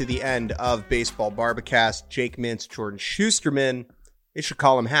back to the end of Baseball Barbacast. Jake Mintz, Jordan Schusterman. They should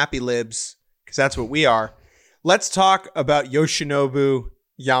call him Happy Libs, because that's what we are. Let's talk about Yoshinobu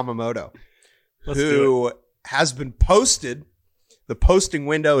Yamamoto, who has been posted. The posting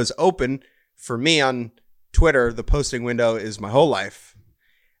window is open. For me on Twitter, the posting window is my whole life.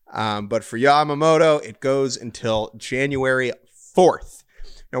 But for Yamamoto, it goes until January 4th.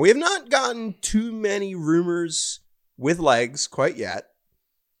 Now, we have not gotten too many rumors with legs quite yet.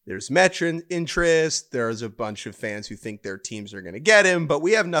 There's Mets interest. There's a bunch of fans who think their teams are going to get him, but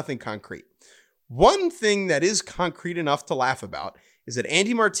we have nothing concrete. One thing that is concrete enough to laugh about is that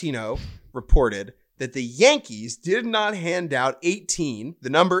Andy Martino reported that the Yankees did not hand out 18, the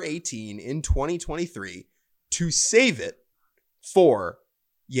number 18 in 2023 to save it for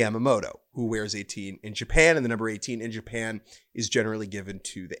Yamamoto, who wears 18 in Japan, and the number 18 in Japan is generally given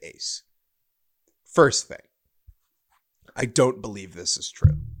to the ace. First thing, I don't believe this is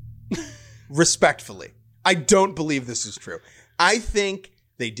true. Respectfully, I don't believe this is true. I think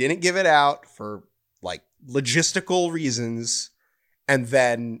they didn't give it out for like logistical reasons and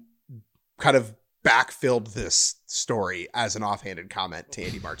then kind of backfilled this story as an offhanded comment to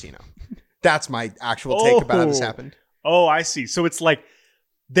Andy Martino. That's my actual take about how this happened. Oh, I see. So it's like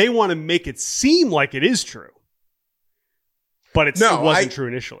they want to make it seem like it is true, but it wasn't true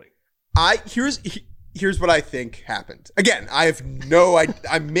initially. Here's what I think happened. Again, I have no idea.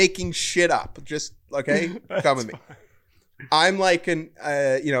 I'm making shit up. Just, okay? Come with me. Fine. I'm like an,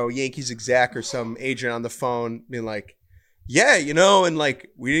 Yankees exec or some agent on the phone being like, yeah, and like,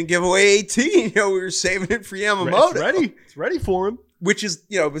 we didn't give away 18. We were saving it for Yamamoto. It's ready for him. Which is,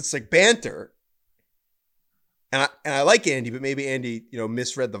 it's like banter. And I like Andy, but maybe Andy,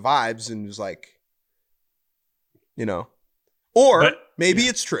 misread the vibes and was like, or maybe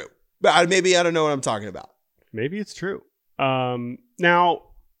it's true. But maybe I don't know what I'm talking about. Maybe it's true. Now,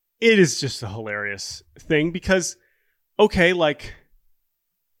 it is just a hilarious thing because, okay, like,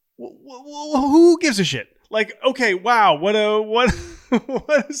 who gives a shit? Like, okay, wow, what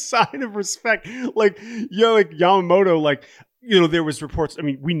a sign of respect. Like, like Yamamoto, like, there was reports. I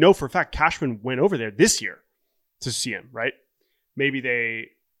mean, we know for a fact Cashman went over there this year to see him, right? Maybe they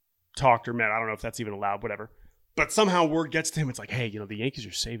talked or met. I don't know if that's even allowed, whatever. But somehow word gets to him. It's like, hey, the Yankees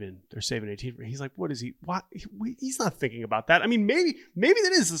are they're saving 18. He's like, what is he? What? He's not thinking about that. I mean, maybe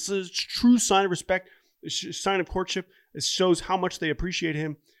that is. This is a true sign of respect, a sign of courtship. It shows how much they appreciate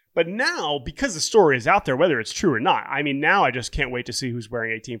him. But now, because the story is out there, whether it's true or not, I mean, now I just can't wait to see who's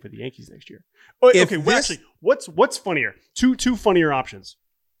wearing 18 for the Yankees next year. Actually, what's funnier? Two funnier options.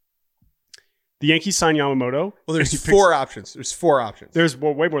 The Yankees sign Yamamoto. Well, there's four options. There's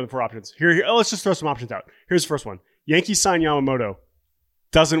way more than four options. Here, let's just throw some options out. Here's the first one. Yankees sign Yamamoto.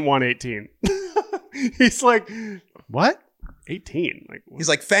 Doesn't want 18. He's like, what? 18? Like, what? He's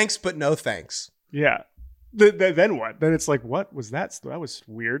like, thanks, but no thanks. Yeah. Then what? Then it's like, what was that? That was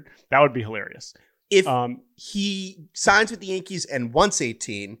weird. That would be hilarious. If he signs with the Yankees and wants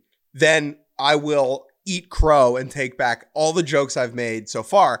 18, then I will eat crow and take back all the jokes I've made so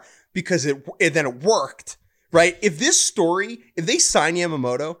far because it worked, right? If they sign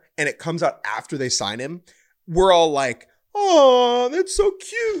Yamamoto and it comes out after they sign him, we're all like, oh, that's so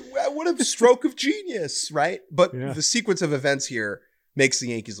cute. What a stroke of genius, right? But the sequence of events here makes the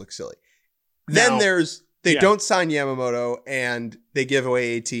Yankees look silly. Then they don't sign Yamamoto and they give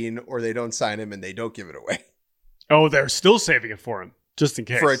away 18, or they don't sign him and they don't give it away. Oh, they're still saving it for him, just in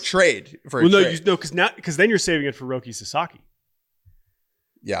case. For a trade. Because then you're saving it for Roki Sasaki.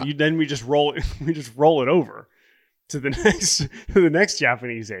 Yeah. Then we just roll it over to the next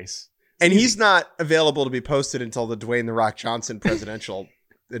Japanese ace. And he's not available to be posted until the Dwayne "The Rock" Johnson presidential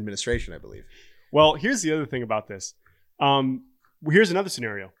administration, I believe. Well, here's the other thing about this. Here's another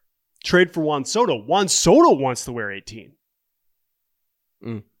scenario. Trade for Juan Soto. Juan Soto wants to wear 18.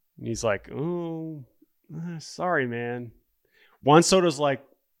 And he's like, oh, sorry, man. Juan Soto's like,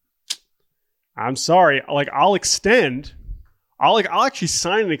 I'm sorry. Like, I'll extend. I'll actually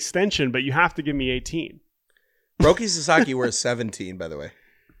sign an extension, but you have to give me 18. Roki Sasaki wears 17, by the way.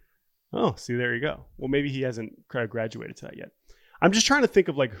 Oh, see, there you go. Well, maybe he hasn't graduated to that yet. I'm just trying to think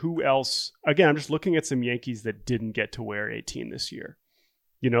of like who else. Again, I'm just looking at some Yankees that didn't get to wear 18 this year.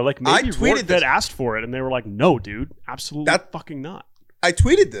 Like maybe that asked for it and they were like, no, dude, absolutely fucking not. I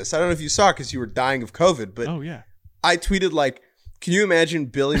tweeted this. I don't know if you saw it because you were dying of COVID, but I tweeted like, can you imagine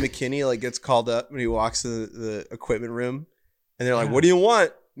Billy McKinney like gets called up when he walks to the equipment room and they're like, what do you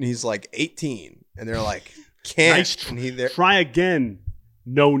want? And he's like 18. And they're like, can't. Nice try again.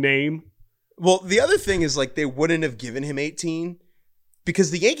 No name. Well, the other thing is like they wouldn't have given him 18 because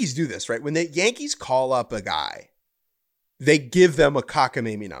the Yankees do this, right? When the Yankees call up a guy, they give them a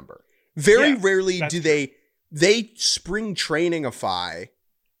cockamamie number. Very rarely do they spring trainingify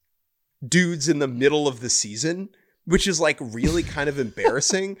dudes in the middle of the season, which is like really kind of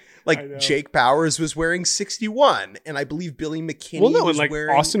embarrassing. Like Jake Bauers was wearing 61, and I believe Billy McKinney was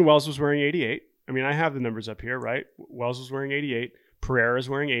wearing... Austin Wells was wearing 88. I mean, I have the numbers up here, right? Wells was wearing 88. Pereira's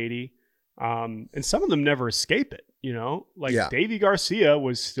wearing 80. And some of them never escape it, like Davy Garcia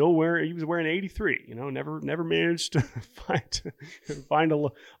was wearing 83, never managed to find a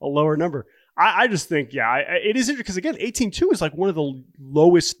lower number. I just think, it is interesting because again, 18-2 is like one of the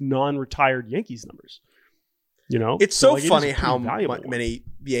lowest non-retired Yankees numbers. It's so funny how many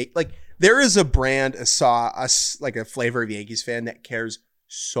there is a brand, like a flavor of Yankees fan that cares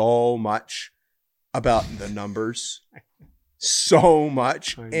so much about the numbers, so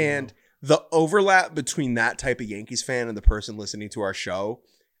much, and the overlap between that type of Yankees fan and the person listening to our show,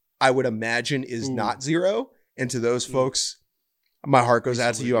 I would imagine, is not zero. And to those folks, my heart goes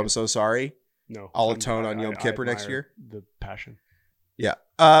out to you. I'm so sorry. No, I'll atone on Yom Kippur next year. The passion. Yeah.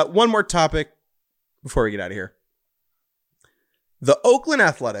 One more topic before we get out of here. The Oakland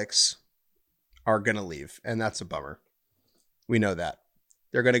Athletics are going to leave, and that's a bummer. We know that.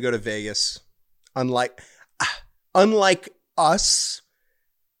 They're going to go to Vegas. Unlike us,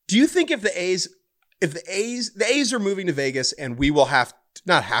 do you think if the A's are moving to Vegas and we will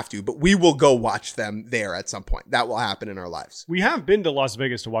but we will go watch them there at some point. That will happen in our lives. We have been to Las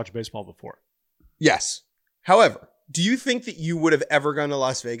Vegas to watch baseball before. Yes. However, do you think that you would have ever gone to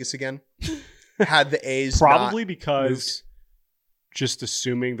Las Vegas again had the A's probably because just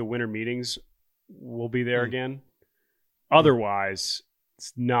assuming the winter meetings will be there again. Otherwise,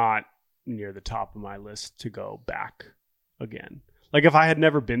 it's not near the top of my list to go back again. Like if I had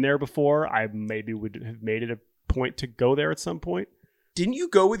never been there before, I maybe would have made it a point to go there at some point. Didn't you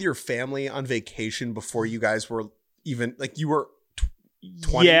go with your family on vacation before you guys were even you were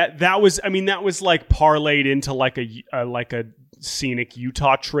 20? Yeah, that was like parlayed into like a scenic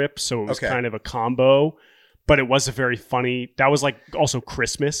Utah trip. So it was kind of a combo, but it was a very funny, that was like also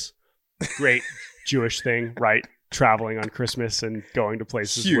Christmas. Great Jewish thing, right? Traveling on Christmas and going to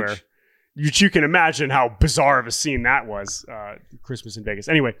places where you can imagine how bizarre of a scene that was. Christmas in Vegas.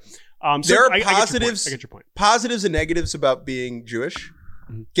 Anyway, there are positives. I get your point. Positives and negatives about being Jewish.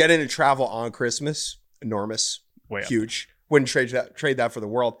 Mm-hmm. Getting to travel on Christmas, enormous, huge. Wouldn't trade that for the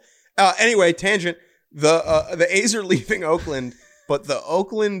world. Anyway, tangent. The A's are leaving Oakland, but the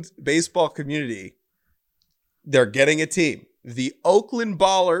Oakland baseball community, they're getting a team. The Oakland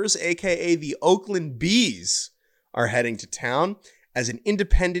Ballers, aka the Oakland Bees, are heading to town as an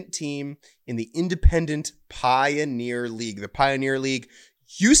independent team in the Independent Pioneer League. The Pioneer League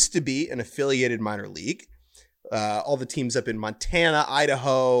used to be an affiliated minor league. All the teams up in Montana,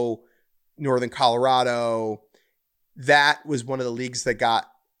 Idaho, Northern Colorado. That was one of the leagues that got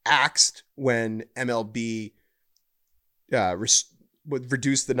axed when MLB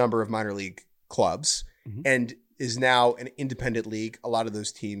reduced the number of minor league clubs and is now an independent league. A lot of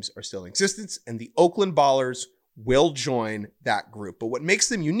those teams are still in existence, and the Oakland Ballers will join that group. But what makes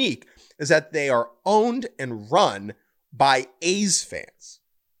them unique is that they are owned and run by A's fans.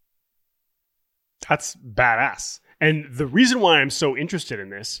 That's badass. And the reason why I'm so interested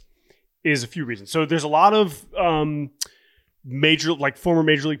in this is a few reasons. So there's a lot of former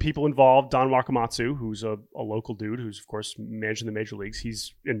major league people involved. Don Wakamatsu, who's a local dude who's of course managing the major leagues.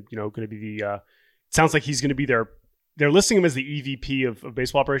 He's going to be the sounds like he's going to be there. They're listing him as the EVP of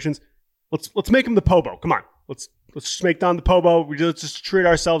baseball operations. Let's make him the Pobo. Come on. Let's just make Don the Pobo. Let's just treat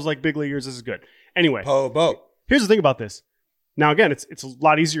ourselves like big leaguers. This is good. Anyway, Pobo. Here's the thing about this. Now, again, it's a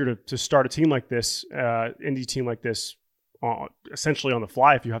lot easier to start a team like this, indie team like this, essentially on the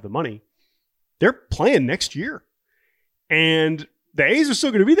fly if you have the money. They're playing next year. And the A's are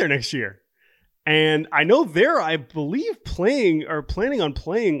still going to be there next year. And I know I believe, planning on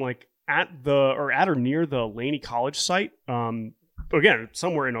playing like at or near the Laney College site. Again,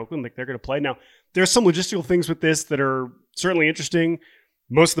 somewhere in Oakland, like they're going to play. Now, there's some logistical things with this that are certainly interesting.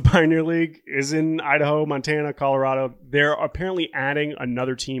 Most of the Pioneer League is in Idaho, Montana, Colorado. They're apparently adding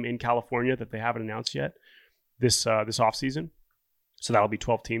another team in California that they haven't announced yet this offseason. So that'll be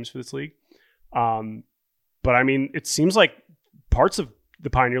 12 teams for this league. But I mean, it seems like parts of the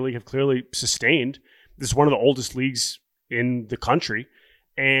Pioneer League have clearly sustained. This is one of the oldest leagues in the country.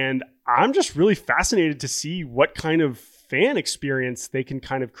 And I'm just really fascinated to see what kind of fan experience they can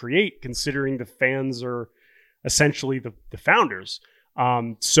kind of create, considering the fans are essentially the founders.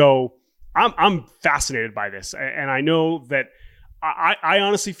 So I'm fascinated by this. And I know that I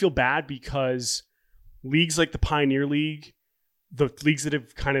honestly feel bad because leagues like the Pioneer League, the leagues that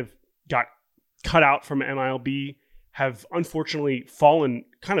have kind of got cut out from MILB, have unfortunately fallen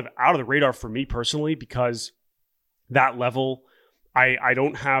kind of out of the radar for me personally, because that level, I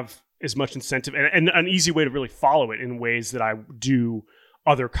don't have as much incentive and an easy way to really follow it in ways that I do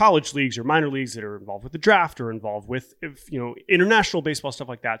other college leagues or minor leagues that are involved with the draft or involved with, international baseball, stuff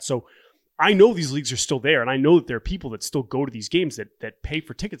like that. So I know these leagues are still there, and I know that there are people that still go to these games that pay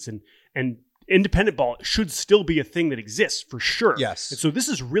for tickets, and independent ball should still be a thing that exists for sure. Yes. And so this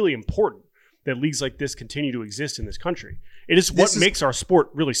is really important that leagues like this continue to exist in this country. It is what makes our sport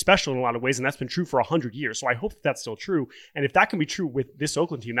really special in a lot of ways, and that's been true for 100 years. So I hope that's still true. And if that can be true with this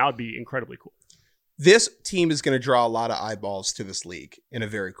Oakland team, that would be incredibly cool. This team is going to draw a lot of eyeballs to this league in a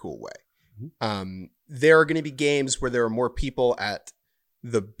very cool way. Mm-hmm. There are going to be games where there are more people at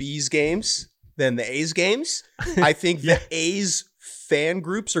the B's games than the A's games. I think the A's fan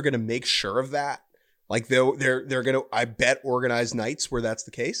groups are going to make sure of that. Like they're going to, I bet, organize nights where that's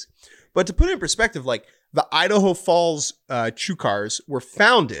the case. But to put it in perspective, like the Idaho Falls Chukars were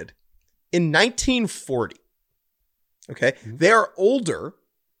founded in 1940. Okay. Mm-hmm. They are older.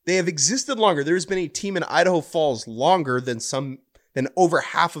 They have existed longer. There's been a team in Idaho Falls longer than over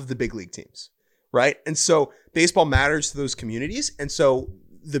half of the big league teams. Right. And so baseball matters to those communities. And so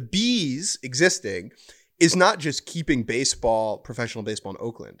the Bees existing is not just keeping professional baseball in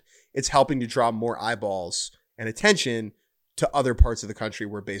Oakland. It's helping to draw more eyeballs and attention to other parts of the country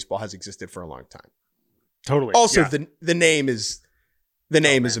where baseball has existed for a long time. Totally. Also, the name is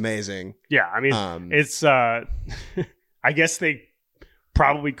amazing. Yeah, I mean, it's. I guess they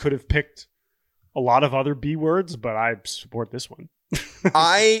probably could have picked a lot of other B words, but I support this one.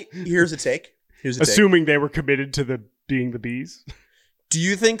 Here's a take. Assuming they were committed to being the Bees. Do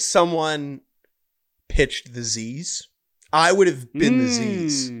you think someone pitched the Z's? I would have been the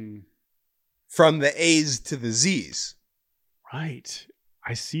Z's. From the A's to the Z's. Right.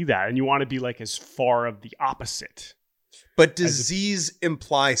 I see that. And you want to be like as far of the opposite. But does Z's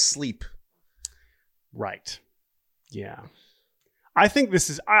imply sleep? Right. Yeah. I think this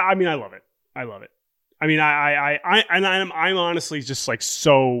is, I mean, I love it. I love it. I mean, I'm honestly just like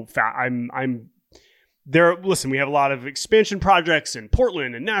so fat. I'm there. Listen, we have a lot of expansion projects in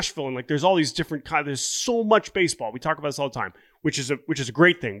Portland and Nashville, and like there's all these different there's so much baseball. We talk about this all the time, which is a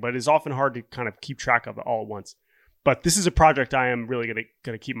great thing, but it's often hard to kind of keep track of it all at once. But this is a project I am really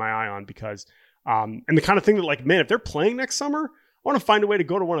gonna keep my eye on because and the kind of thing that, like, man, if they're playing next summer, I want to find a way to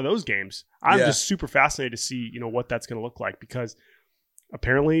go to one of those games. I'm just super fascinated to see, what that's going to look like, because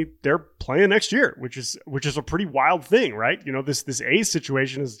apparently they're playing next year, which is a pretty wild thing, right? This A's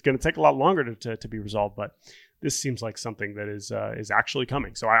situation is going to take a lot longer to be resolved, but this seems like something that is actually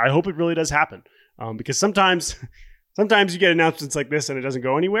coming. So I hope it really does happen, because sometimes you get announcements like this and it doesn't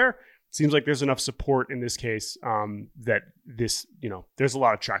go anywhere. It seems like there's enough support in this case that this, there's a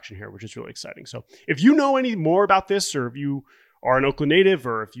lot of traction here, which is really exciting. So if you know any more about this, or if you are an Oakland native,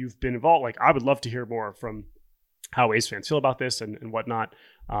 or if you've been involved, like, I would love to hear more from how A's fans feel about this and whatnot.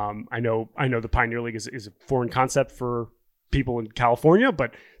 I know the Pioneer League is a foreign concept for people in California,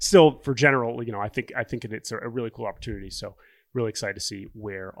 but still, for general, I think it's a really cool opportunity. So really excited to see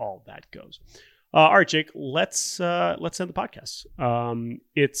where all that goes. All right, Jake, let's end the podcast.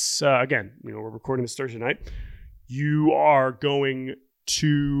 It's again, we're recording this Thursday night. You are going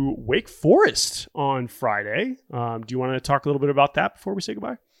to Wake Forest on Friday. Do you want to talk a little bit about that before we say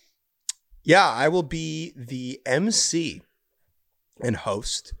goodbye? Yeah, I will be the MC and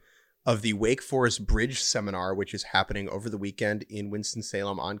host of the Wake Forest Bridge Seminar, which is happening over the weekend in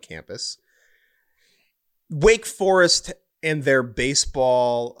Winston-Salem on campus. Wake Forest and their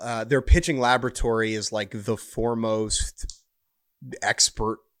baseball, their pitching laboratory is like the foremost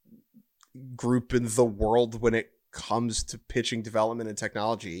expert group in the world when it comes to pitching development and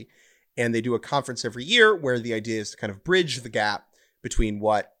technology. And they do a conference every year where the idea is to kind of bridge the gap between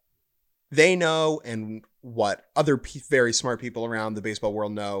what they know and what other very smart people around the baseball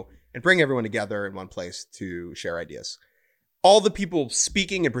world know, and bring everyone together in one place to share ideas. All the people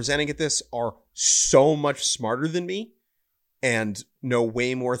speaking and presenting at this are so much smarter than me and know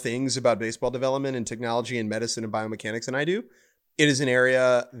way more things about baseball development and technology and medicine and biomechanics than I do. It is an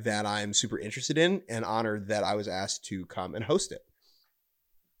area that I'm super interested in and honored that I was asked to come and host it.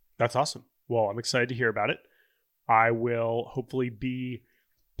 That's awesome. Well, I'm excited to hear about it. I will hopefully be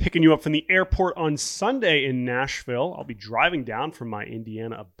picking you up from the airport on Sunday in Nashville. I'll be driving down from my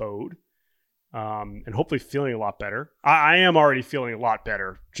Indiana abode and hopefully feeling a lot better. I am already feeling a lot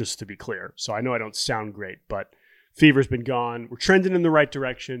better, just to be clear. So I know I don't sound great, but fever's been gone. We're trending in the right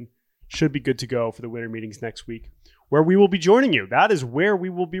direction. Should be good to go for the winter meetings next week, where we will be joining you. That is where we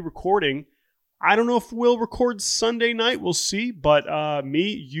will be recording. I don't know if we'll record Sunday night. We'll see. But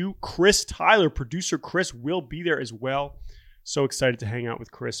me, you, Chris, Tyler, producer Chris will be there as well. So excited to hang out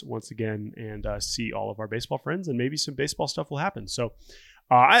with Chris once again and see all of our baseball friends, and maybe some baseball stuff will happen. So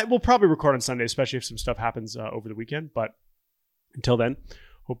I will probably record on Sunday, especially if some stuff happens over the weekend. But until then,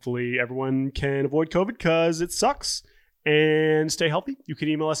 hopefully everyone can avoid COVID because it sucks. And stay healthy. You can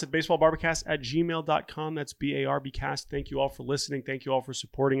email us at baseballbarbacast@gmail.com. That's BARBcast. Thank you all for listening. Thank you all for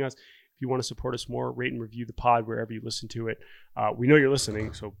supporting us. If you want to support us more, rate and review the pod wherever you listen to it. We know you're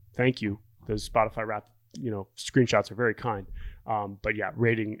listening, so thank you. Those Spotify screenshots are very kind. But yeah,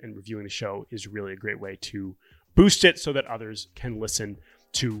 rating and reviewing the show is really a great way to boost it so that others can listen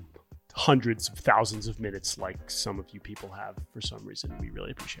to hundreds of thousands of minutes like some of you people have for some reason. We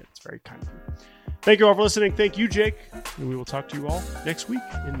really appreciate it. It's very kind of you. Thank you all for listening. Thank you, Jake. And we will talk to you all next week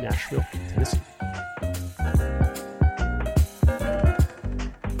in Nashville, Tennessee.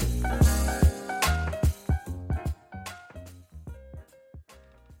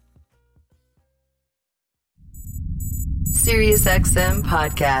 SiriusXM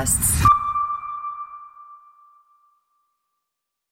Podcasts.